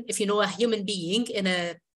connection, if you know a human being in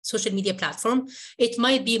a social media platform, it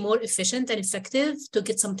might be more efficient and effective to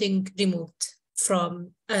get something removed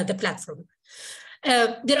from the platform.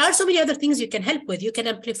 There are so many other things you can help with. You can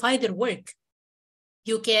amplify their work.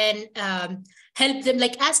 You can help them,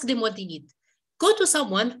 like ask them what they need. Go to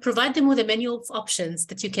someone, provide them with a menu of options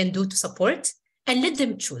that you can do to support, and let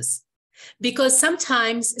them choose. Because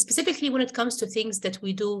sometimes, specifically when it comes to things that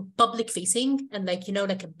we do public facing and like, you know,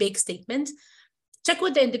 like a big statement, check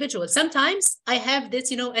with the individual. Sometimes I have this,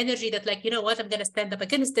 you know, energy that like, you know what, I'm going to stand up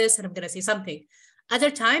against this and I'm going to say something. Other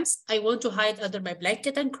times I want to hide under my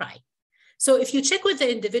blanket and cry. So if you check with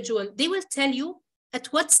the individual, they will tell you at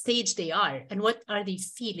what stage they are and what are they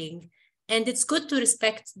feeling. And it's good to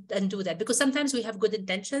respect and do that, because sometimes we have good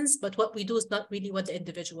intentions, but what we do is not really what the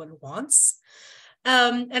individual wants.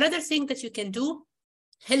 Another thing that you can do,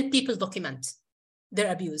 help people document their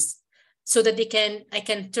abuse so that I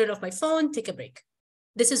can turn off my phone, take a break.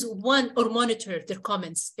 this is one, or monitor their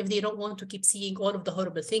comments if they don't want to keep seeing all of the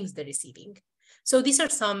horrible things they're receiving. So these are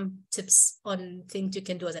some tips on things you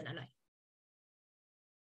can do as an ally.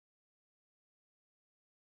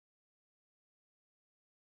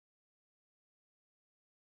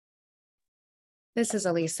 This is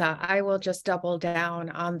Elisa. I will just double down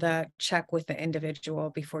on the check with the individual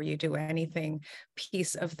before you do anything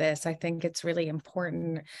piece of this. I think it's really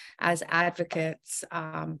important as advocates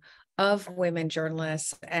of women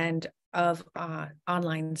journalists and of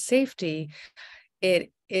online safety.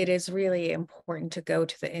 It is really important to go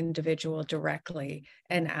to the individual directly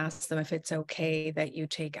and ask them if it's okay that you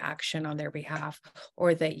take action on their behalf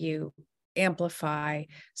or that you amplify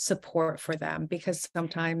support for them, because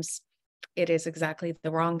sometimes it is exactly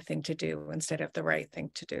the wrong thing to do instead of the right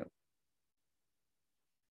thing to do.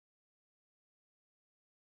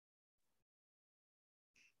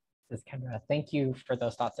 This is Kendra. Thank you for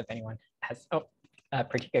those thoughts. If anyone has,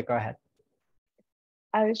 Pratika, go ahead.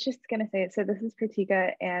 I was just gonna say, so this is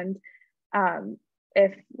Pratika, and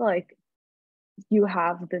if like you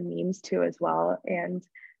have the means to as well, and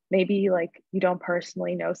maybe like you don't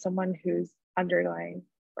personally know someone who's undergoing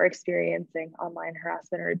or experiencing online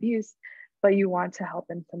harassment or abuse, but you want to help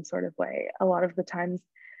in some sort of way. A lot of the times,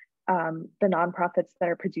 the nonprofits that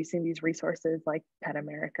are producing these resources like PEN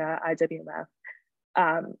America, IWMF,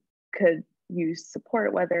 could use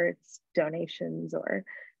support, whether it's donations or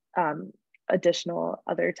additional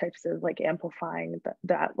other types of like amplifying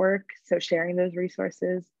that work. So sharing those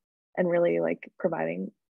resources and really like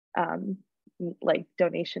providing like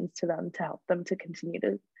donations to them to help them to continue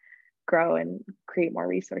to grow and create more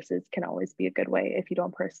resources can always be a good way if you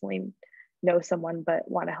don't personally know someone but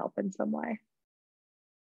want to help in some way.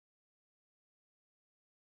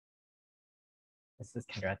 This is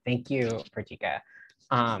Kendra. Thank you, Pratika.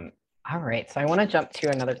 All right, so I want to jump to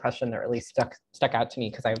another question that really stuck out to me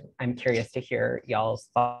because I'm curious to hear y'all's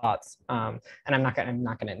thoughts. And I'm not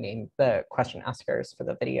gonna name the question askers for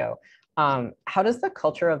the video. How does the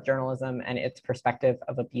culture of journalism and its perspective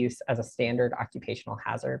of abuse as a standard occupational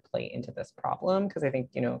hazard play into this problem? Because I think,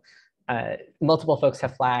 you know, multiple folks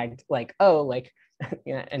have flagged like, oh, like,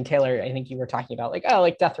 you know, and Taylor, I think you were talking about like, oh,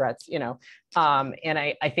 like death threats, you know, and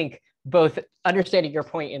I think both understanding your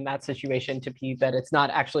point in that situation to be that it's not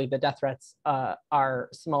actually the death threats are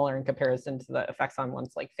smaller in comparison to the effects on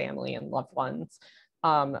one's like family and loved ones,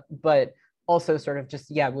 but also sort of just,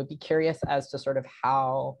 yeah, would be curious as to sort of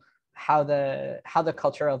how the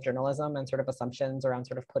culture of journalism and sort of assumptions around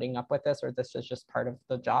sort of putting up with this, or this is just part of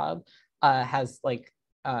the job, has like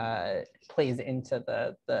plays into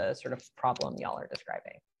the sort of problem y'all are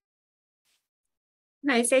describing.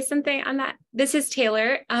 Can I say something on that? This is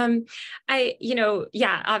Taylor.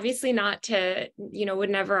 Yeah, obviously not to, would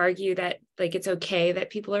never argue that like it's okay that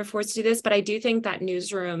people are forced to do this, but I do think that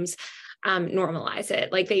newsrooms normalize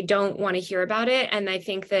it. Like they don't want to hear about it. And I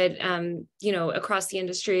think that, across the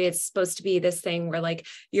industry, it's supposed to be this thing where like,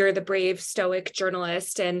 you're the brave, stoic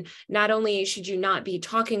journalist. And not only should you not be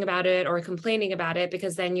talking about it or complaining about it,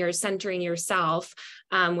 because then you're centering yourself,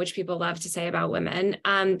 which people love to say about women,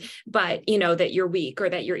 but that you're weak or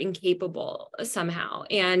that you're incapable somehow.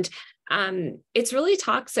 And it's really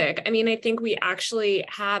toxic. I mean, I think we actually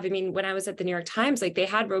have, when I was at the New York Times, like they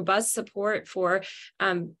had robust support for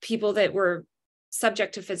people that were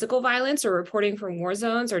subject to physical violence or reporting from war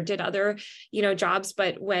zones or did other, jobs.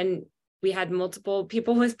 But when we had multiple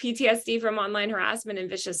people with PTSD from online harassment and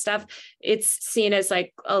vicious stuff, it's seen as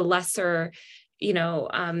like a lesser,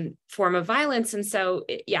 form of violence. And so,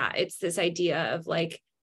 it's this idea of like,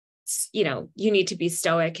 you need to be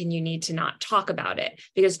stoic and you need to not talk about it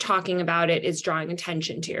because talking about it is drawing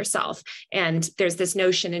attention to yourself. And there's this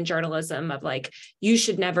notion in journalism of like, you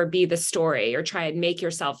should never be the story or try and make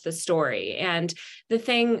yourself the story. And the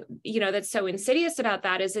thing, that's so insidious about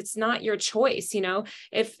that is it's not your choice.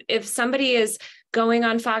 If somebody is going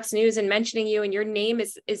on Fox News and mentioning you and your name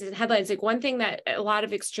is in headlines, like one thing that a lot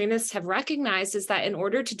of extremists have recognized is that in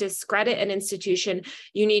order to discredit an institution,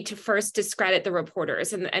 you need to first discredit the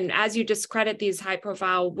reporters. And as you discredit these high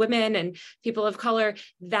profile women and people of color,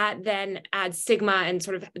 that then adds stigma and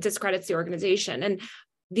sort of discredits the organization. And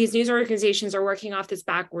these news organizations are working off this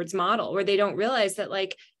backwards model where they don't realize that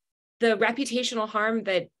like the reputational harm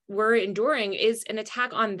that we're enduring is an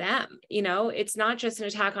attack on them. It's not just an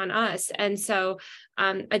attack on us. And so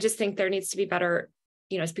I just think there needs to be better,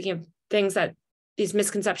 speaking of things that these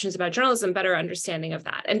misconceptions about journalism, better understanding of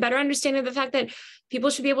that and better understanding of the fact that people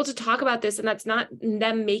should be able to talk about this. And that's not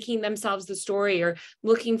them making themselves the story or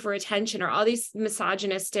looking for attention or all these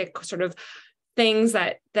misogynistic sort of things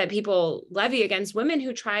that people levy against women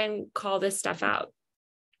who try and call this stuff out.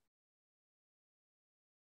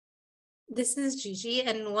 This is Jeje,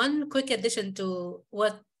 and one quick addition to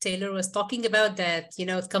what Taylor was talking about, that, you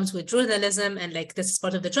know, it comes with journalism and like this is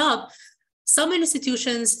part of the job. Some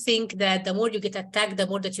institutions think that the more you get attacked, the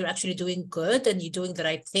more that you're actually doing good and you're doing the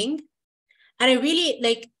right thing. And I really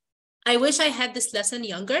I wish I had this lesson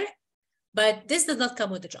younger, but this does not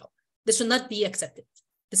come with the job. This should not be accepted.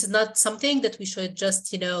 This is not something that we should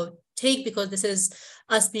just, you know, take because this is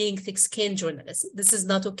us being thick-skinned journalists. This is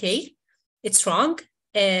not okay. It's wrong.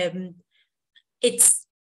 It's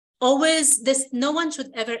always this, no one should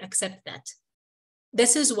ever accept that.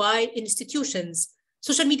 This is why institutions,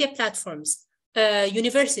 social media platforms,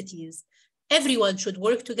 universities, everyone should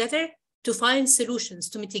work together to find solutions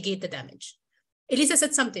to mitigate the damage. Elisa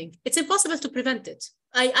said something, it's impossible to prevent it.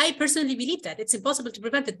 I personally believe that it's impossible to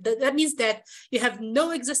prevent it. That means that you have no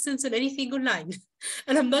existence in anything online.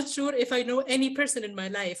 And I'm not sure if I know any person in my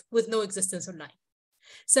life with no existence online.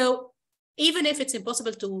 So even if it's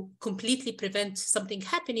impossible to completely prevent something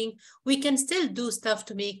happening, we can still do stuff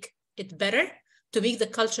to make it better, to make the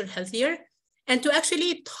culture healthier, and to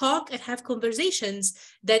actually talk and have conversations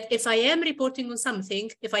that if I am reporting on something,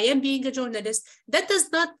 if I am being a journalist, that does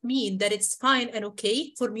not mean that it's fine and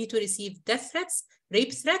okay for me to receive death threats,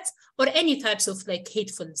 rape threats, or any types of like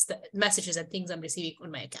hateful messages and things I'm receiving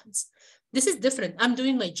on my accounts. This is different. I'm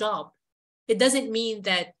doing my job. It doesn't mean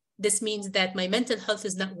that this means that my mental health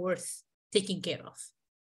is not worth taking care of.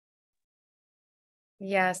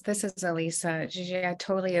 Yes, this is Elisa. Jeje, I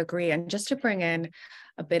totally agree. And just to bring in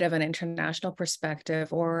a bit of an international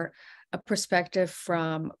perspective, or a perspective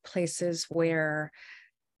from places where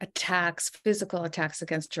attacks, physical attacks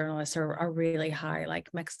against journalists are really high,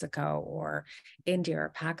 like Mexico or India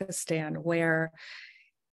or Pakistan, where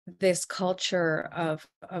this culture of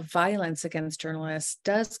violence against journalists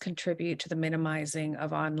does contribute to the minimizing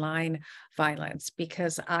of online violence,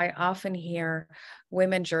 because I often hear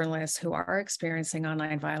women journalists who are experiencing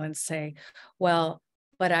online violence say, well,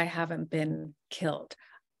 but I haven't been killed.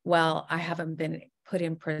 Well, I haven't been put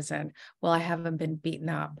in prison. Well, I haven't been beaten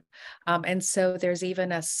up. And so there's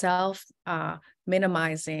even a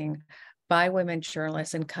self-minimizing by women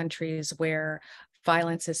journalists in countries where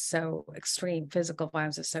violence is so extreme, physical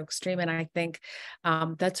violence is so extreme. And I think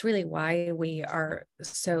that's really why we are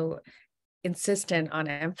so insistent on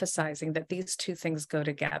emphasizing that these two things go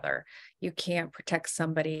together. You can't protect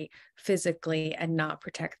somebody physically and not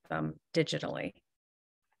protect them digitally.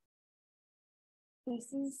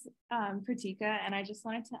 This is Pratika, and I just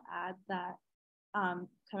wanted to add that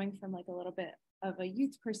coming from like a little bit of a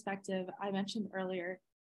youth perspective, I mentioned earlier,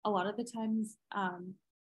 a lot of the times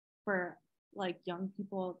for like young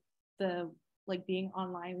people, the like being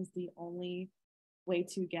online is the only way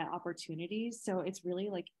to get opportunities. So it's really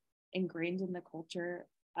like ingrained in the culture,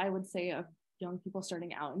 I would say, of young people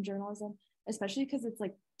starting out in journalism, especially because it's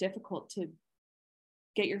like difficult to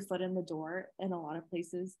get your foot in the door in a lot of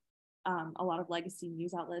places. A lot of legacy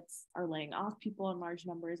news outlets are laying off people in large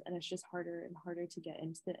numbers, and it's just harder and harder to get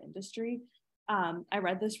into the industry. I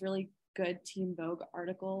read this really good Teen Vogue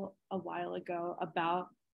article a while ago about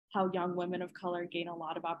how young women of color gain a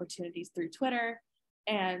lot of opportunities through Twitter.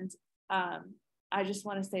 And I just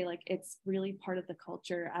want to say, like, it's really part of the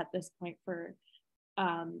culture at this point for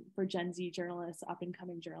Gen Z journalists, up and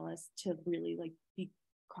coming journalists, to really like be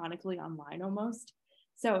chronically online almost.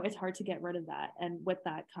 So it's hard to get rid of that. And with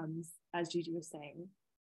that comes, as Jeje was saying,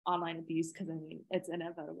 online abuse, because I mean, it's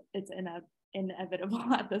inevitable. It's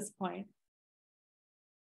inevitable at this point.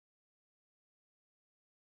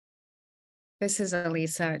 This is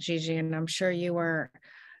Elisa, Jeje, and I'm sure you were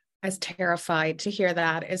as terrified to hear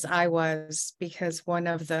that as I was, because one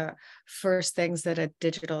of the first things that a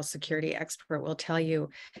digital security expert will tell you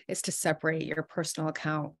is to separate your personal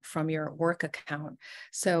account from your work account.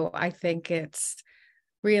 So I think it's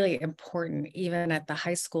really important, even at the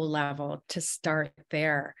high school level, to start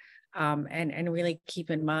there and really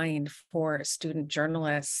keep in mind for student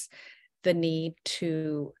journalists the need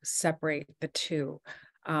to separate the two.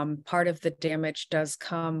 Part of the damage does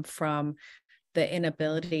come from the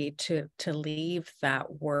inability to leave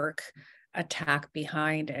that work attack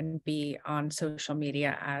behind and be on social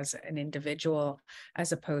media as an individual,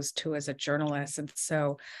 as opposed to as a journalist. And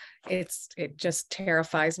so it just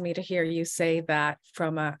terrifies me to hear you say that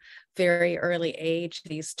from a very early age,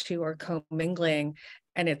 these two are commingling,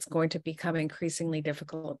 and it's going to become increasingly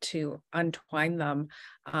difficult to untwine them,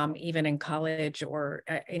 even in college or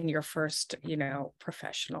in your first,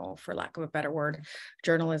 professional, for lack of a better word,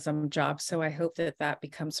 journalism job. So I hope that that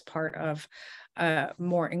becomes part of a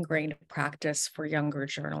more ingrained practice for younger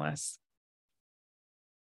journalists.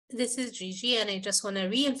 This is Jeje, and I just want to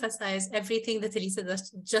re-emphasize everything that Elisa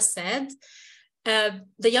just said.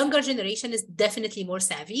 The younger generation is definitely more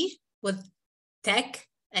savvy with tech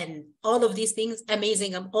and all of these things.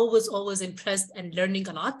 Amazing. I'm always impressed and learning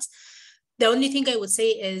a lot. The only thing I would say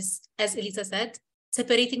is, as Elisa said,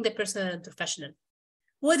 separating the personal and professional.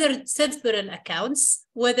 Whether several accounts,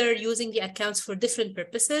 whether using the accounts for different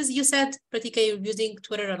purposes. You said, Pratika, you're using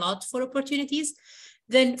Twitter a lot for opportunities.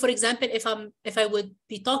 Then, for example, if I would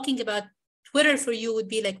be talking about Twitter for you would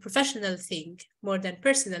be like professional thing more than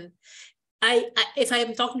personal. If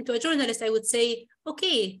I'm talking to a journalist, I would say,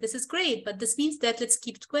 okay, this is great, but this means that let's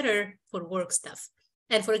keep Twitter for work stuff.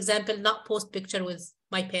 And for example, not post picture with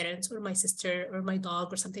my parents or my sister or my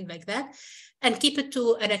dog or something like that, and keep it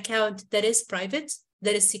to an account that is private,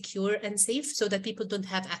 that is secure and safe, so that people don't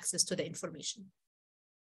have access to the information.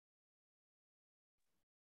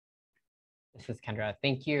 This is Kendra.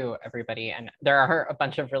 Thank you, everybody. And there are a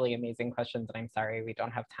bunch of really amazing questions, and I'm sorry we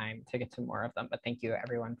don't have time to get to more of them, but thank you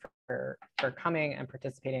everyone for coming and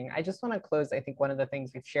participating. I just want to close. I think one of the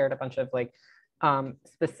things we've shared a bunch of like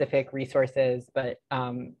specific resources, but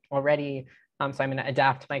already, so I'm going to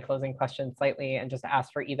adapt my closing question slightly and just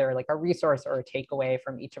ask for either like a resource or a takeaway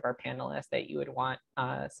from each of our panelists that you would want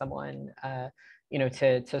someone,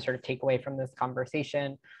 to sort of take away from this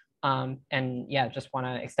conversation. And yeah, just want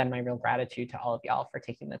to extend my real gratitude to all of y'all for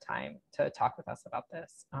taking the time to talk with us about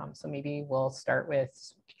this. So maybe we'll start with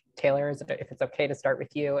Taylor, if it's okay to start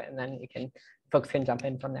with you, and then folks can jump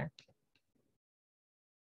in from there.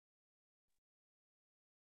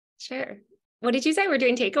 Sure. What did you say? We're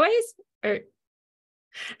doing takeaways? Or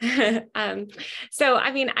so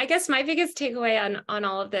I mean, I guess my biggest takeaway on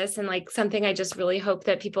all of this, and like something I just really hope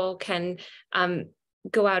that people can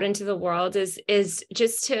go out into the world is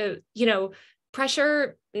just to,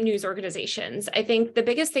 pressure news organizations. I think the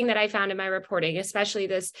biggest thing that I found in my reporting, especially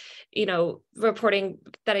this, reporting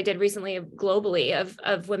that I did recently globally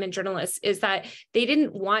of women journalists, is that they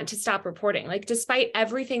didn't want to stop reporting. Like, despite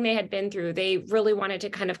everything they had been through, they really wanted to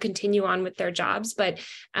kind of continue on with their jobs, but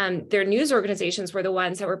their news organizations were the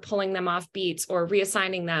ones that were pulling them off beats or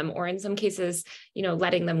reassigning them, or in some cases,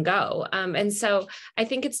 letting them go. And so I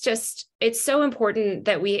think it's so important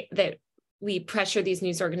that we pressure these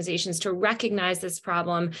news organizations to recognize this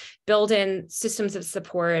problem, build in systems of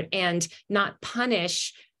support, and not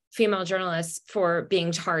punish female journalists for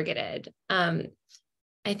being targeted. I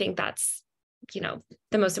think that's,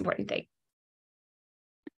 the most important thing.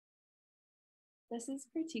 This is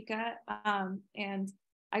Pratika, and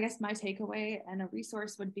I guess my takeaway and a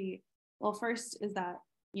resource would be, well, first is that,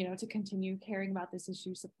 to continue caring about this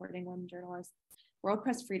issue, supporting women journalists. World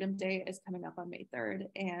Press Freedom Day is coming up on May 3rd,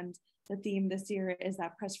 and the theme this year is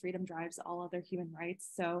that press freedom drives all other human rights.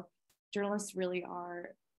 So journalists really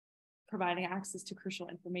are providing access to crucial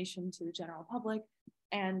information to the general public,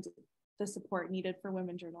 and the support needed for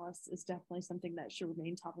women journalists is definitely something that should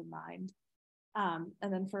remain top of mind. And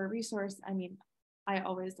then for a resource, I mean, I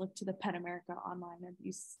always look to the PEN America Online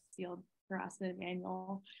Abuse Field Harassment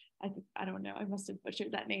Manual. I don't know, I must have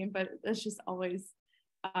butchered that name, but it's just always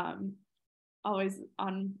on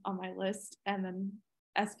my list. And then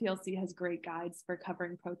SPLC has great guides for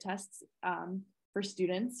covering protests for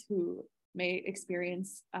students who may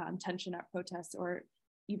experience tension at protests or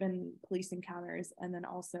even police encounters, and then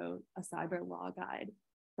also a cyber law guide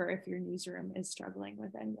for if your newsroom is struggling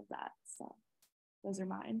with any of that. So those are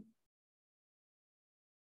mine.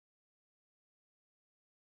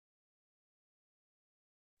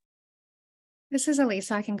 This is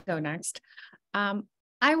Elisa. I can go next.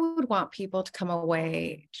 I would want people to come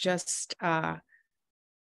away just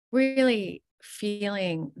really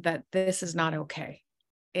feeling that this is not okay.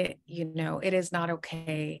 It is not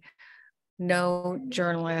okay. No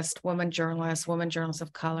journalist, women journalists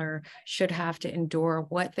of color should have to endure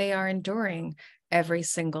what they are enduring every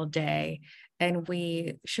single day. And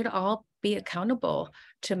we should all be accountable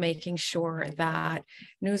to making sure that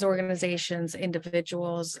news organizations,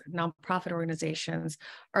 individuals, nonprofit organizations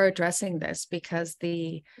are addressing this, because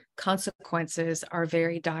the consequences are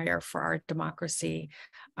very dire for our democracy.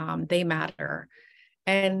 They matter.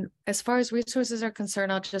 And as far as resources are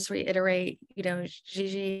concerned, I'll just reiterate,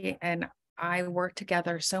 Jeje and I work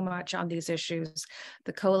together so much on these issues.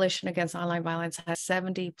 The Coalition Against Online Violence has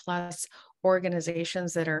 70 plus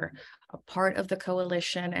organizations that are a part of the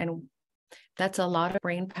coalition, and that's a lot of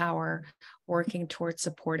brain power working towards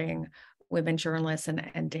supporting women journalists and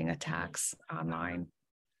ending attacks online.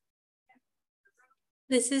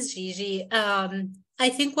 This is Jeje. I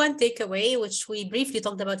think one takeaway, which we briefly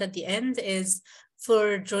talked about at the end, is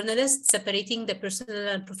for journalists, separating the personal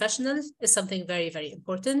and professional is something very, very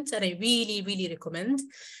important. And I really, really recommend.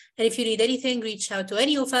 And if you need anything, reach out to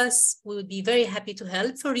any of us. We would be very happy to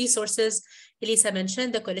help. For resources, Elisa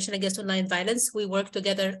mentioned the Coalition Against Online Violence. We work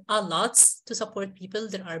together a lot to support people.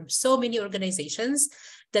 There are so many organizations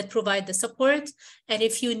that provide the support. And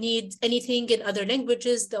if you need anything in other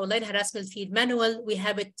languages, the Online Harassment Field Manual, we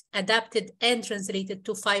have it adapted and translated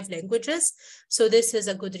to 5 languages. So this is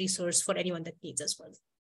a good resource for anyone that needs as well.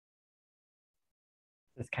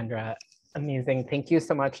 This is Kendra. Amazing. Thank you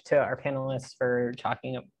so much to our panelists for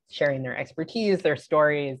sharing their expertise, their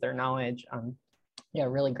stories, their knowledge. Yeah,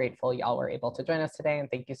 really grateful y'all were able to join us today. And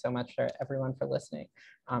thank you so much for everyone for listening.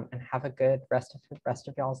 And have a good rest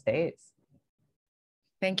of y'all's days.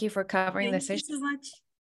 Thank you for covering this issue. Thank you so much.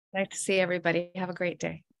 Nice to see everybody. Have a great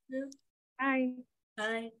day. Yeah. Bye.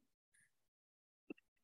 Bye.